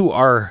read to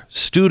our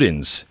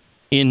students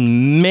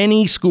in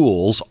many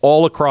schools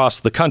all across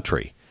the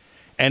country.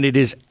 And it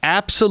is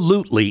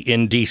absolutely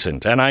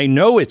indecent. And I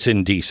know it's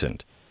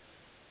indecent.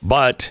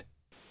 But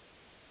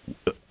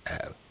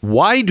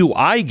why do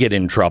I get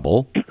in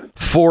trouble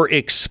for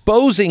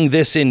exposing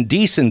this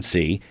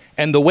indecency?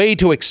 And the way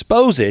to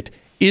expose it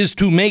is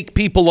to make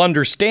people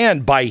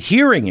understand by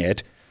hearing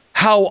it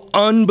how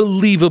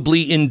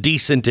unbelievably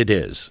indecent it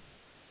is.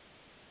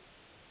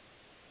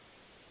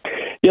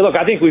 Yeah, look,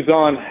 I think we've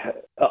gone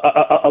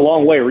a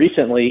long way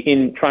recently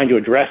in trying to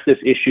address this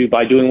issue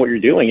by doing what you're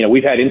doing.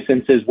 We've had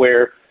instances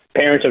where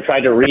parents have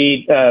tried to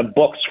read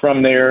books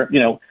from their,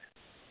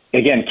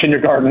 again,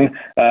 kindergarten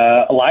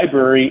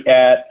library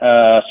at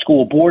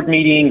school board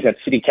meetings, at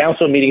city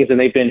council meetings, and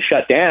they've been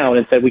shut down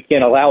and said we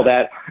can't allow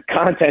that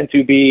content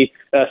to be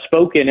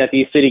spoken at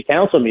these city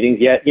council meetings.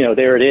 Yet,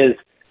 there it is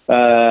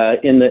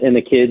in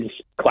the kids'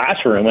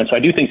 classroom. And so I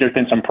do think there's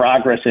been some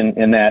progress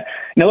in that.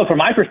 Look, from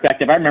my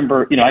perspective, I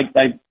remember,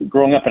 I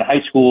growing up in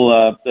high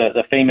school,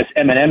 the famous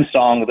Eminem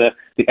song, the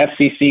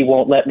FCC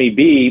Won't Let Me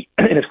Be.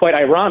 And it's quite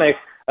ironic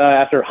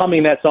after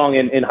humming that song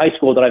in high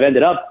school that I've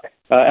ended up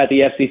at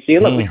the FCC.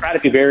 And look, we try to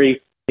be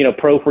very,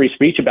 pro-free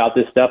speech about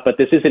this stuff, but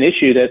this is an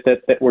issue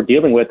that we're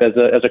dealing with as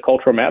a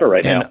cultural matter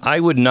right now. And I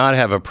would not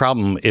have a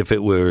problem if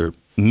it were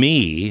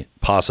me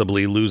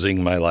possibly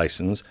losing my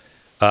license,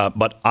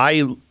 but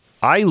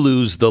I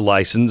lose the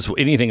license.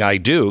 Anything I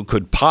do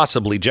could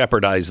possibly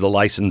jeopardize the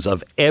license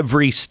of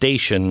every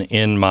station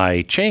in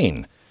my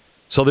chain.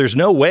 So there's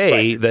no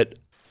way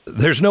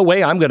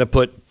I'm going to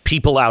put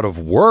people out of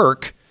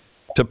work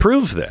to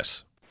prove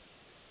this.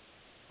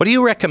 What do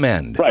you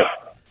recommend? Right.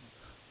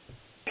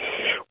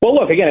 Well,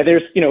 look, again,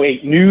 there's, a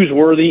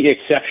newsworthy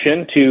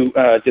exception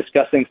to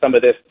discussing some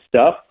of this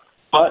stuff.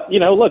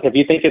 Look, if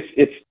you think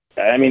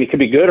it could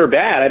be good or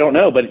bad, I don't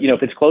know. But,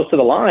 if it's close to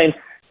the line,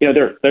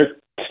 there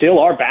still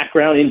are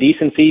background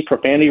indecency,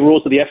 profanity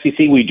rules of the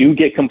FCC. We do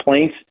get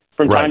complaints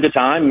from time to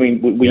time. I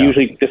mean, we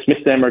usually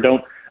dismiss them or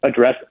don't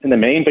address in the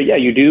main. But, yeah,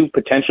 you do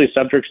potentially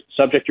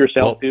subject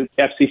yourself to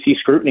FCC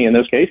scrutiny in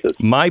those cases.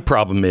 My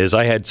problem is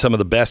I had some of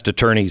the best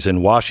attorneys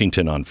in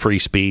Washington on free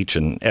speech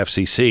and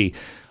FCC.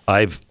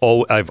 I've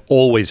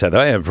always had that.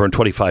 I have for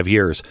 25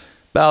 years.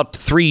 About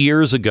 3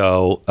 years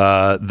ago,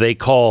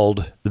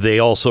 they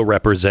also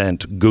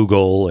represent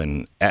Google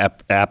and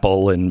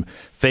Apple and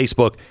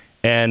Facebook.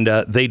 And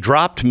they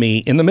dropped me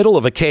in the middle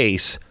of a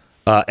case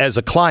as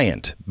a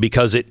client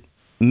because it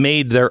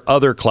made their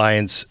other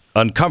clients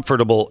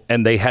uncomfortable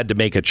and they had to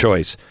make a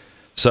choice.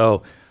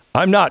 So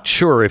I'm not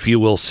sure if you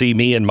will see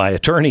me and my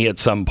attorney at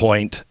some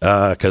point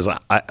because,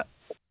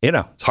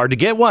 it's hard to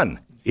get one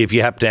if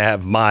you have to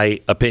have my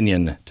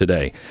opinion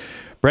today.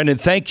 Brendan,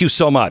 thank you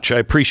so much. I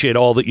appreciate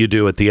all that you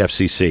do at the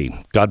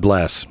FCC. God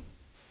bless.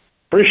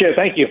 Appreciate it.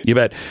 Thank you. You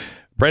bet.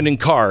 Brendan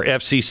Carr,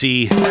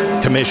 FCC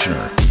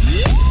Commissioner.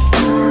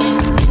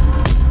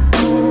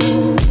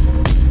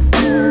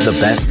 The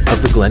best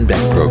of the Glenn Beck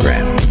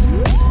program.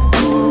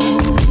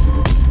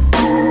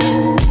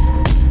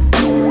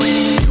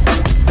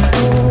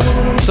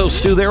 So,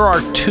 Stu, there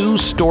are two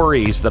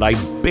stories that I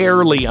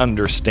barely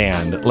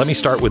understand. Let me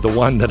start with the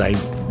one that I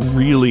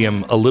really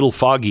am a little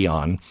foggy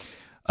on.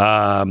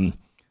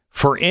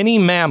 For any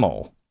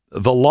mammal,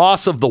 the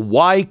loss of the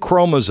Y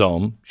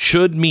chromosome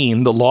should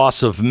mean the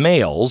loss of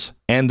males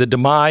and the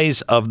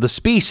demise of the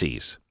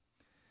species.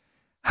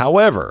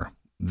 However,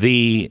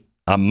 the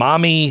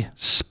Amami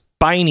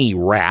spiny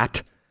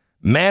rat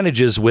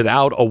manages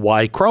without a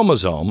Y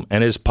chromosome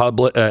and has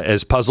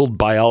puzzled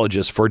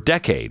biologists for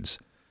decades.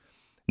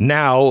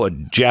 Now, a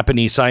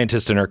Japanese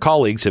scientist and her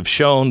colleagues have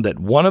shown that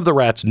one of the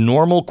rat's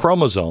normal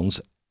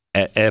chromosomes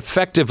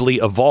effectively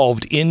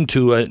evolved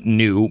into a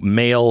new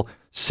male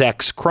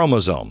sex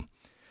chromosome.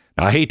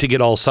 Now, I hate to get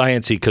all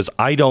sciencey because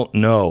I don't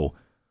know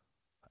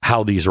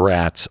how these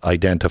rats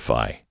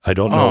identify. I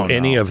don't know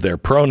any of their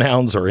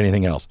pronouns or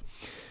anything else.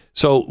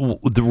 So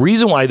the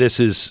reason why this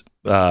is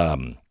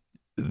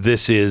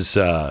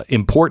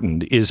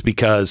important is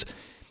because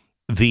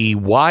the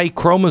Y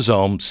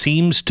chromosome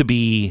seems to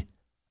be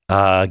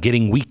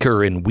getting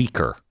weaker and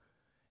weaker,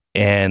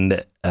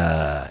 and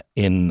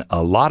in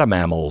a lot of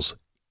mammals,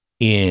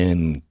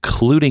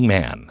 including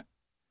man.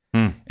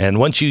 And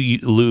once you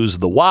lose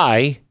the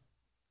Y,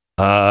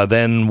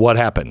 then what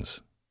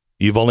happens?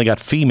 You've only got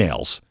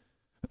females,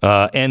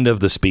 end of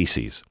the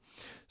species.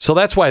 So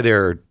that's why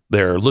they're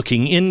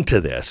looking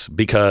into this,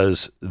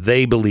 because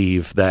they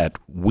believe that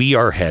we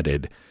are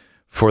headed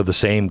for the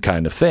same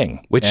kind of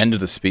thing. Which end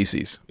of the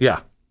species.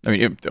 Yeah. I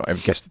mean, I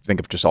guess think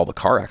of just all the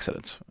car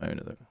accidents. I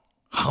mean,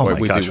 oh my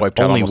gosh,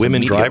 only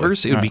women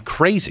drivers? It would be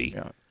crazy.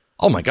 Yeah.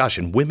 Oh my gosh,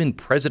 and women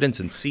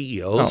presidents and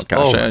CEOs? Oh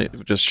gosh,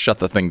 just shut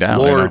the thing down.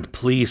 Lord,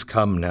 please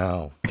come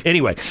now.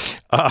 Anyway,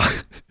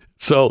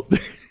 so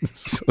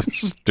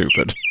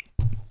stupid.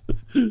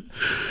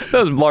 That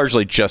was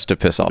largely just to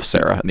piss off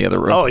Sarah in the other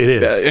room. Oh, it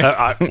is.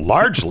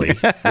 Largely,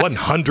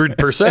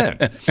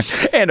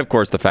 100%. And of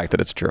course, the fact that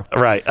it's true.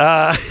 Right.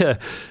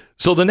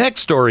 So the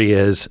next story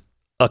is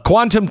a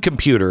quantum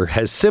computer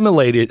has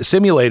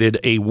simulated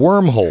a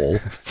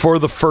wormhole for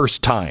the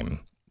first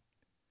time.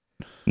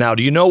 Now,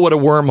 do you know what a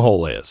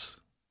wormhole is?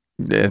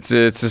 It's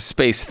a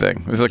space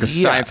thing. It's like a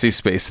sciencey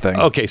space thing.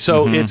 Okay,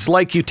 so it's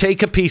like you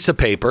take a piece of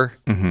paper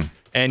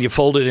and you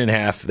fold it in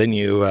half. Then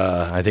you,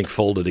 I think,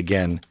 fold it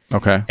again.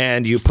 Okay.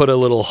 And you put a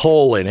little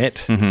hole in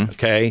it.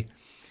 Okay.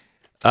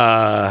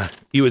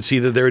 You would see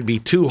that there would be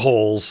two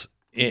holes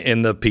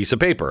in the piece of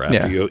paper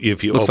after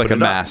if you looks open like a it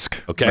mask,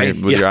 up, okay, right,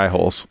 with your eye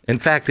holes. In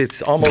fact,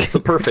 it's almost the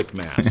perfect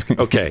mask.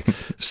 Okay,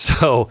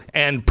 so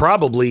and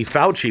probably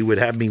Fauci would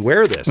have me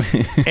wear this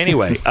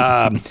anyway.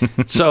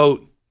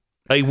 So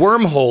a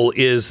wormhole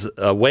is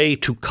a way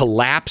to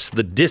collapse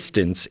the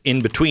distance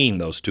in between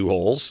those two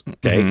holes,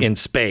 okay, in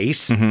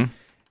space,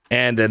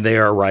 and then they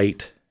are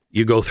right.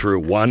 You go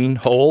through one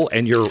hole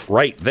and you're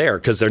right there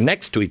because they're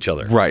next to each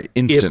other, right,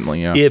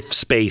 instantly. If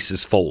space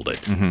is folded,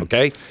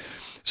 okay.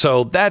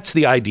 So that's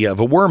the idea of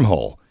a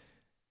wormhole.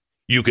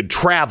 You could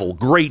travel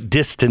great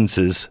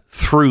distances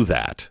through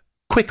that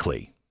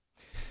quickly.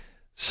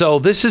 So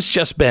this has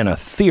just been a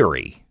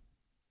theory.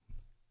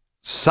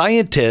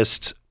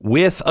 Scientists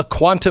with a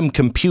quantum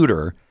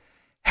computer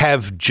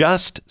have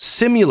just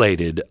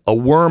simulated a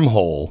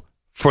wormhole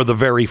for the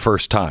very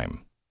first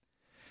time.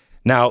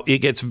 Now, it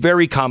gets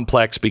very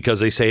complex because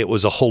they say it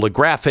was a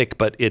holographic,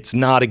 but it's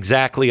not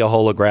exactly a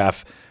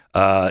holograph.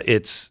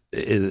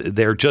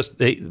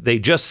 They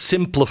just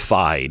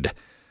simplified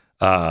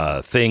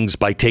things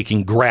by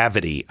taking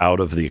gravity out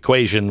of the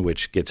equation,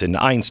 which gets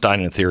into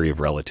Einstein and the theory of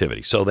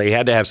relativity. So they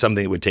had to have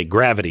something that would take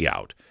gravity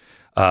out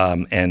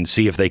and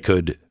see if they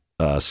could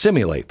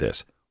simulate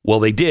this. Well,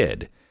 they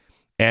did.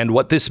 And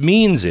what this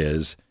means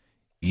is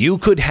you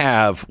could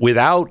have,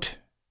 without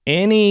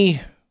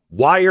any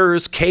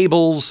wires,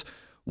 cables,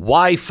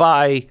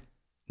 Wi-Fi,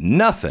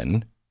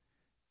 nothing,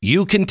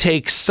 you can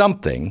take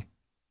something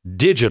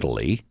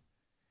digitally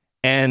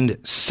and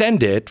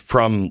send it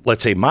from,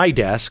 let's say, my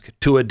desk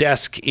to a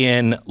desk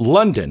in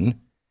London,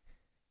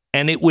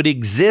 and it would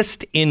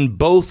exist in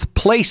both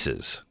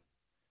places.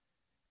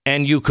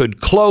 And you could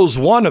close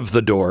one of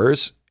the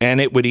doors and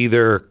it would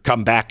either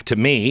come back to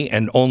me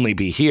and only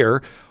be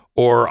here,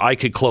 or I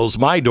could close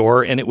my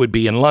door and it would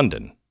be in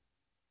London.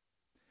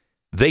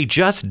 They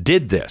just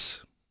did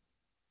this.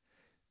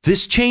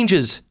 This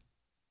changes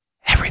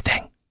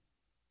everything.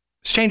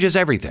 This changes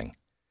everything.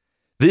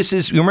 This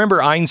is, you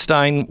remember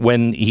Einstein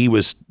when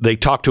they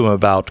talked to him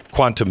about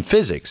quantum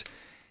physics.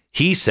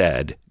 He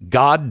said,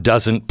 God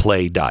doesn't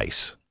play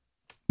dice,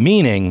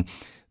 meaning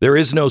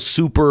there's no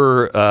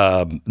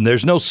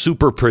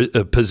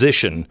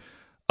superposition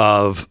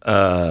of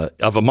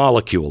a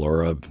molecule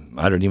or of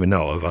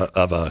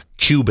a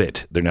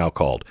qubit, they're now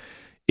called.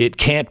 It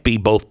can't be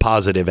both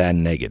positive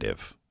and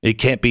negative. It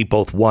can't be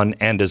both 1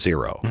 and a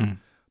 0.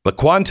 But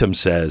quantum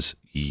says,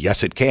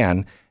 yes, it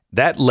can.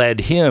 That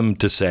led him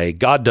to say,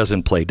 God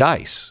doesn't play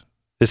dice.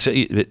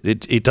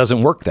 It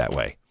doesn't work that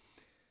way.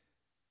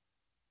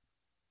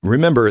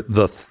 Remember,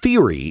 the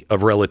theory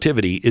of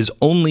relativity is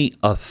only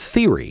a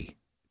theory.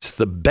 It's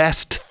the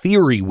best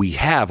theory we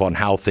have on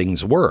how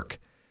things work.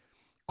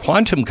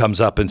 Quantum comes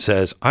up and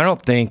says, I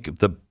don't think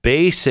the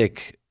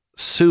basic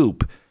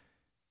soup,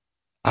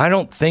 I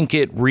don't think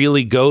it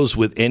really goes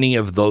with any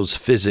of those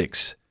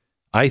physics.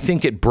 I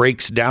think it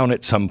breaks down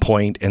at some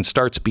point and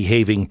starts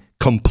behaving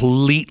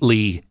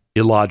completely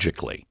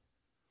illogically.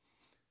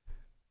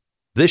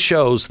 This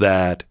shows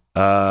that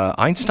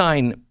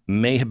Einstein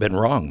may have been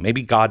wrong.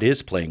 Maybe God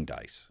is playing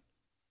dice.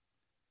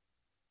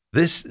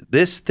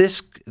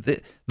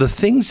 The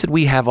things that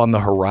we have on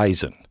the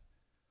horizon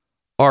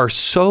are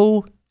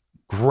so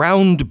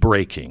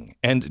groundbreaking,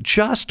 and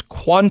just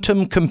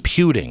quantum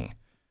computing,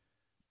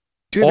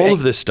 all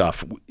of this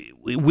stuff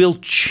will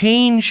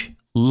change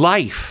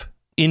life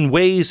in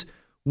ways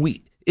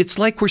it's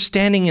like we're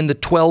standing in the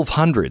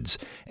 1200s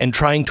and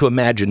trying to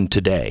imagine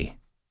today.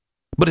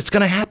 But it's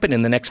going to happen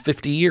in the next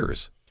 50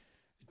 years.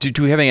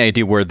 Do we have any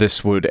idea where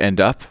this would end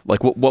up?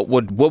 Like, what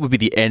would be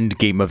the end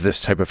game of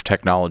this type of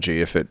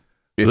technology if it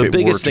the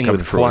biggest thing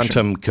with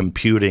quantum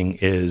computing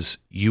is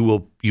you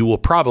will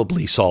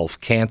probably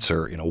solve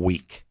cancer in a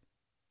week.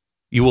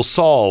 You will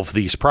solve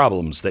these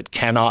problems that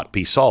cannot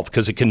be solved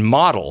because it can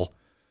model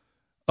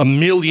a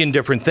million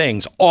different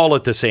things all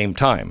at the same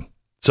time.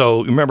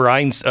 So remember,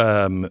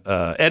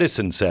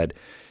 Edison said,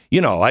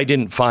 I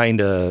didn't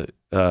fail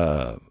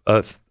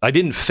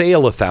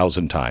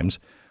 1,000 times.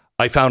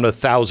 I found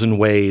 1,000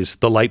 ways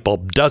the light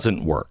bulb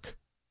doesn't work.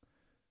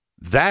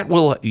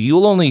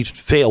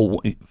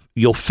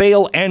 You'll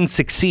fail and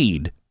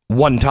succeed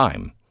one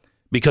time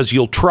because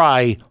you'll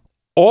try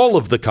all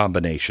of the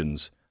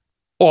combinations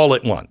all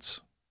at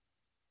once.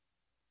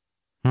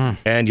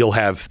 And you'll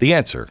have the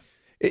answer.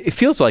 It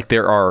feels like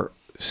there are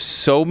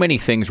so many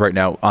things right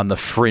now on the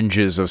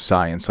fringes of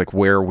science, like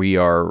where we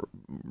are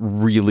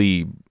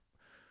really,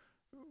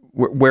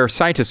 where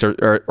scientists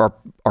are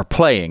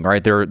playing,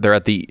 right? They're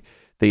at the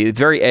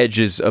very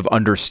edges of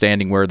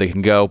understanding where they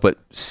can go, but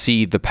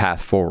see the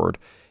path forward.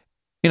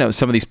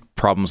 Some of these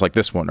problems like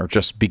this one are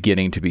just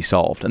beginning to be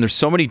solved. And there's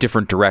so many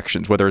different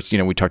directions, whether it's,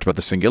 we talked about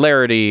the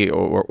singularity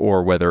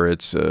or whether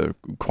it's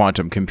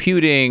quantum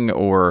computing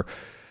or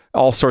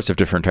all sorts of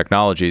different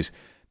technologies,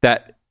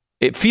 that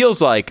it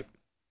feels like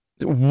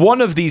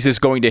one of these is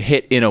going to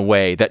hit in a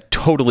way that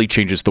totally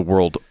changes the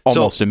world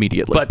almost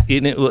immediately. But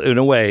in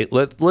a way,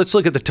 let's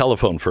look at the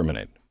telephone for a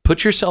minute.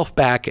 Put yourself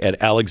back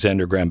at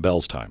Alexander Graham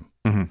Bell's time.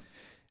 Mm-hmm.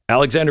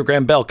 Alexander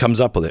Graham Bell comes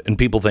up with it, and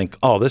people think,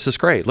 oh, this is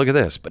great. Look at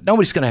this. But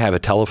nobody's going to have a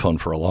telephone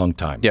for a long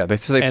time. Yeah, they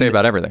say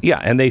about everything. Yeah,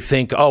 and they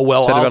think, oh,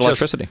 well, I'll about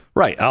electricity.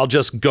 Right, I'll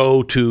just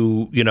go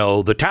to,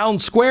 the town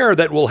square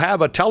that will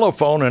have a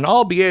telephone, and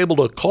I'll be able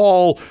to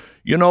call,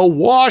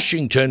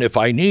 Washington if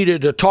I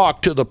needed to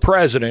talk to the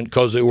president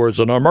because it was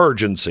an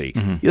emergency.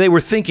 Mm-hmm. They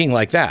were thinking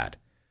like that.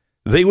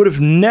 They would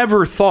have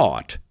never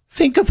thought,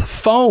 think of the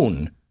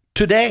phone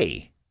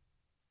today.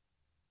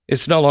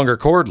 It's no longer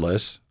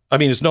cordless. I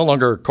mean, it's no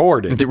longer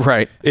corded.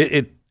 Right.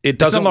 It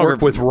doesn't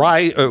work with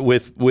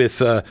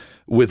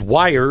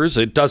wires.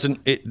 It doesn't.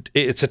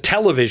 It's a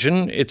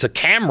television. It's a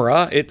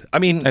camera.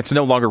 It's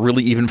no longer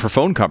really even for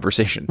phone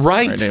conversations.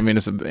 Right. I mean,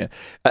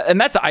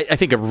 and that's I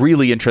think a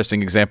really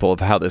interesting example of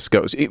how this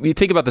goes. You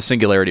think about the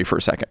singularity for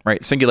a second,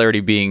 right?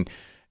 Singularity being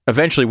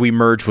eventually we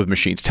merge with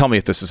machines. Tell me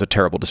if this is a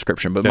terrible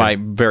description, but my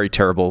very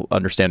terrible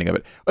understanding of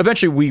it.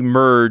 Eventually, we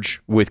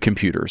merge with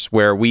computers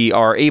where we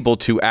are able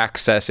to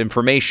access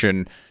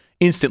information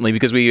instantly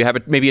because we have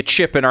maybe a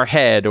chip in our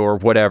head or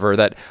whatever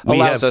that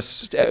allows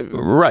us.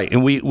 Right.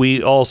 And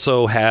we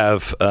also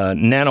have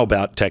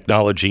nanobot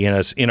technology in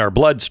us in our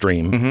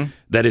bloodstream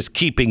that is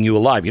keeping you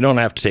alive. You don't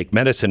have to take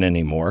medicine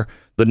anymore.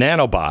 The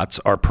nanobots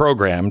are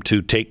programmed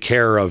to take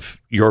care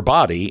of your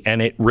body,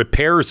 and it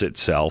repairs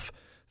itself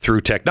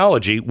through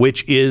technology,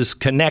 which is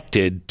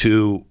connected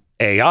to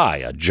AI,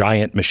 a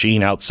giant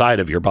machine outside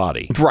of your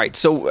body. Right.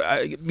 So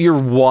you're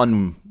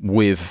one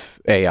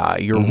with AI.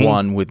 You're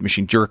one with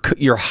machines. You're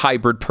a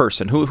hybrid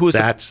person. Who is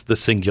That's the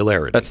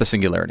singularity. That's the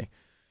singularity.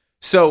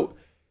 So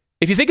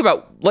if you think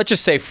about, let's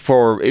just say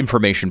for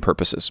information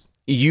purposes,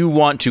 you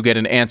want to get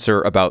an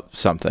answer about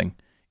something.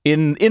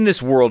 In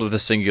this world of the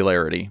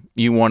singularity,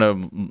 you want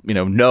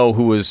to know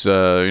who was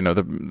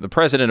the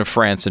president of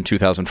France in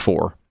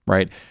 2004,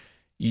 right?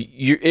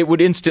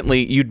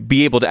 You'd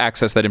be able to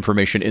access that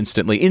information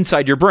instantly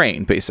inside your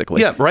brain,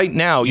 basically. Yeah, right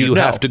now you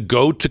have to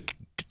go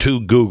to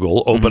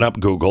Google, open up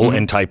Google,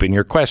 and type in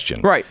your question.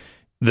 Right.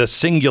 The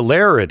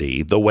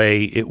singularity, the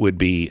way it would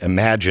be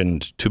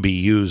imagined to be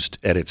used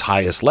at its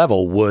highest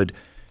level would,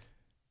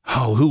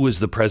 who was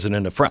the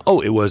president of France?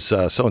 Oh, it was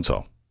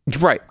so-and-so.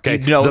 Right. Okay.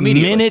 The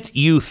minute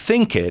you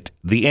think it,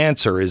 the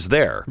answer is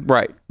there.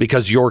 Right.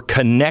 Because you're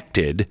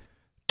connected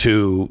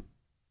to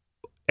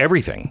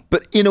everything.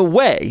 But in a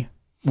way,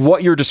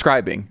 what you're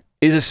describing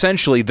is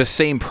essentially the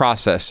same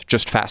process,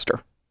 just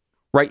faster,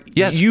 right?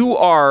 Yes.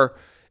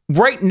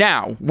 Right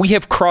now, we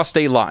have crossed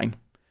a line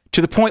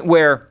to the point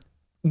where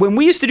when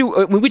we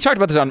talked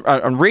about this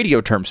on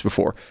radio terms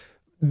before,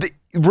 the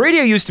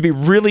radio used to be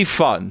really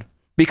fun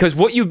because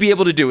what you'd be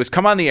able to do is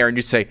come on the air and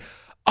you'd say,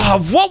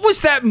 what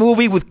was that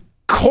movie with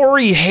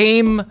Corey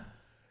Haim?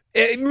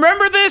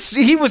 Remember this?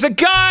 He was a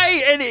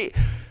guy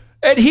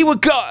and he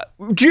would go,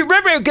 do you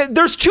remember?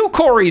 There's two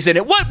Corys in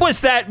it. What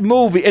was that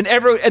movie? And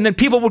then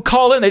people would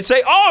call in. They'd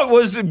say, oh, it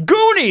was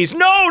Goonies.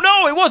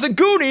 No, it wasn't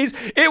Goonies.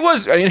 It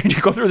was, and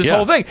you go through this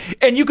whole thing.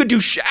 And you could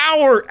do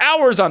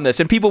hours on this.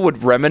 And people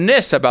would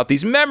reminisce about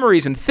these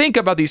memories and think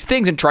about these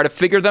things and try to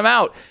figure them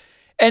out.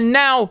 And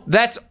now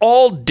that's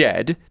all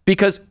dead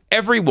because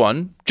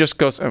everyone just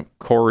goes,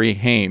 Corey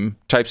Haim,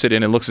 types it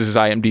in and looks at his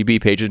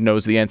IMDb page and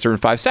knows the answer in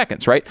 5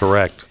 seconds, right?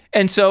 Correct.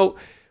 And so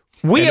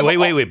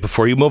wait,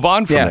 before you move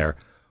on from there,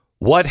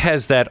 what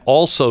has that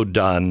also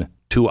done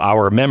to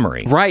our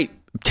memory? Right.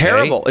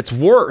 Terrible. Okay? It's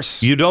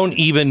worse. You don't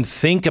even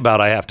think about,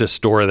 I have to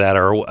store that,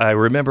 or I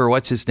remember,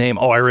 what's his name?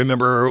 Oh, I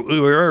remember we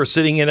were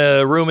sitting in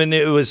a room and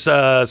it was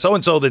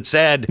so-and-so that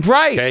said,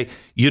 right. Okay.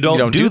 You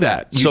don't do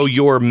that. So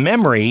your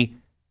memory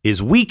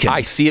is weakened.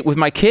 I see it with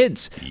my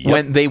kids.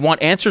 When they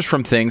want answers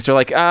from things, they're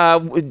like,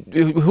 what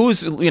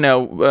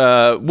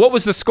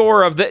was the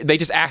score of they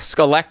just ask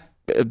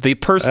the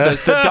person,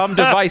 the dumb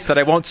device that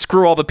I won't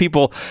screw all the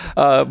people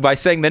by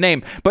saying the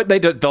name, but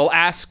they'll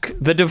ask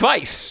the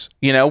device,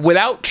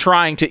 without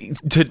trying to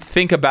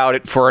think about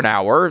it for an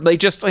hour. They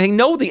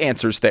know the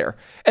answer's there.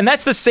 And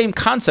that's the same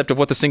concept of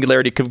what the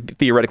singularity could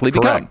theoretically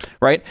become,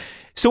 right?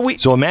 So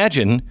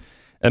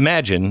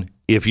imagine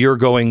if you're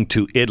going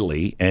to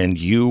Italy and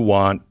you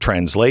want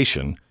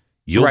translation,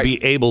 you'll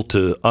be able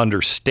to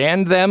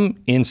understand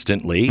them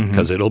instantly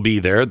because it'll be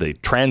there. The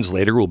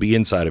translator will be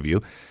inside of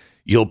you.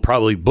 You'll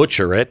probably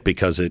butcher it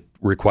because it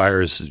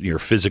requires your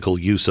physical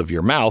use of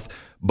your mouth,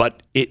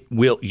 but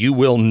you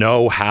will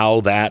know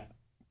how that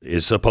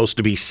is supposed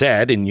to be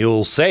said and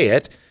you'll say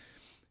it.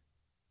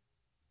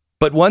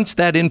 But once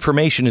that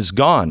information is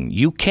gone,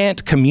 you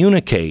can't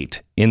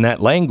communicate in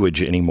that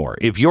language anymore.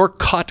 If you're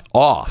cut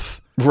off,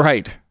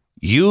 right,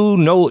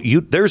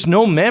 there's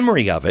no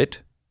memory of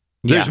it.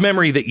 There's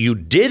memory that you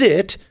did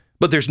it,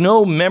 but there's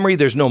no memory,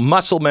 there's no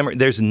muscle memory,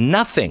 there's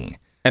nothing.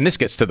 And this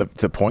gets to the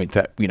point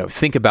that,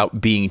 think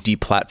about being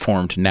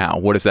deplatformed now.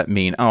 What does that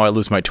mean? Oh, I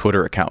lose my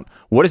Twitter account.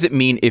 What does it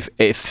mean if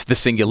the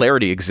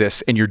singularity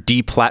exists and you're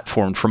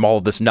deplatformed from all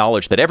of this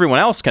knowledge that everyone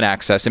else can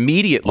access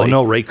immediately? Oh,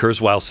 no, Ray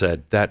Kurzweil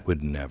said that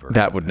would never happen.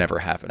 That would never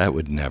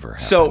happen.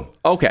 So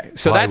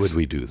why would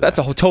we do that? That's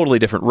a totally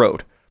different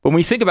road. But when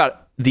we think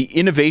about the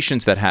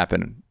innovations that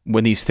happen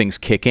when these things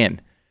kick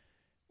in,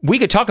 we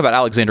could talk about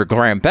Alexander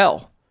Graham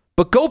Bell,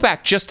 But go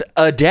back just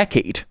a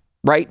decade,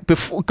 right?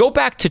 Go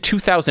back to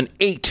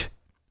 2008,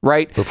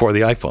 right? Before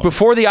the iPhone.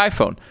 Before the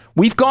iPhone.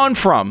 We've gone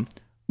from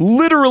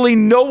literally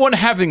no one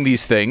having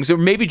these things, or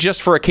maybe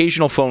just for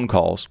occasional phone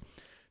calls,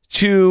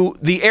 to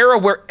the era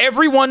where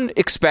everyone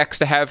expects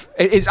to have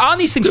is on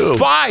these things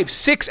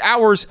 5-6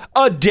 hours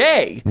a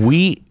day.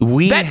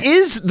 That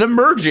is the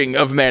merging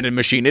of man and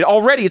machine. It's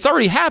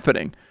already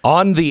happening.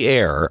 On the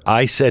air,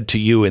 I said to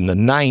you in the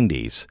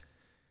 90s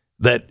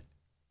that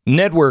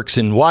networks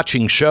and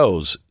watching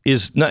shows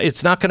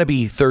it's not going to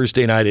be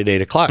Thursday night at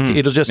 8:00.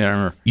 It'll just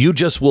you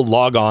just will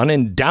log on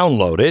and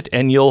download it,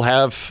 and you'll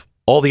have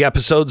all the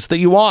episodes that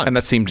you want. And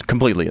that seemed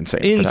completely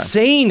insane.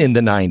 Insane in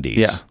the 90s.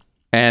 Yeah.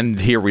 And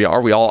here we are.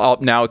 We all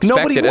now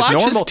expect it as normal.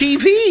 Nobody watches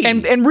TV.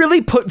 And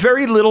really put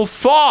very little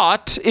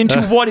thought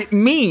into what it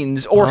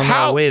means or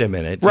how. No, wait a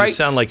minute. Right? You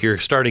sound like you're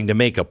starting to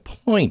make a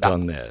point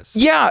on this.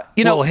 Yeah.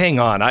 Well, hang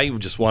on. I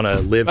just want to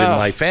live in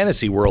my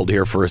fantasy world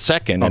here for a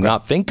second and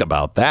not think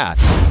about that.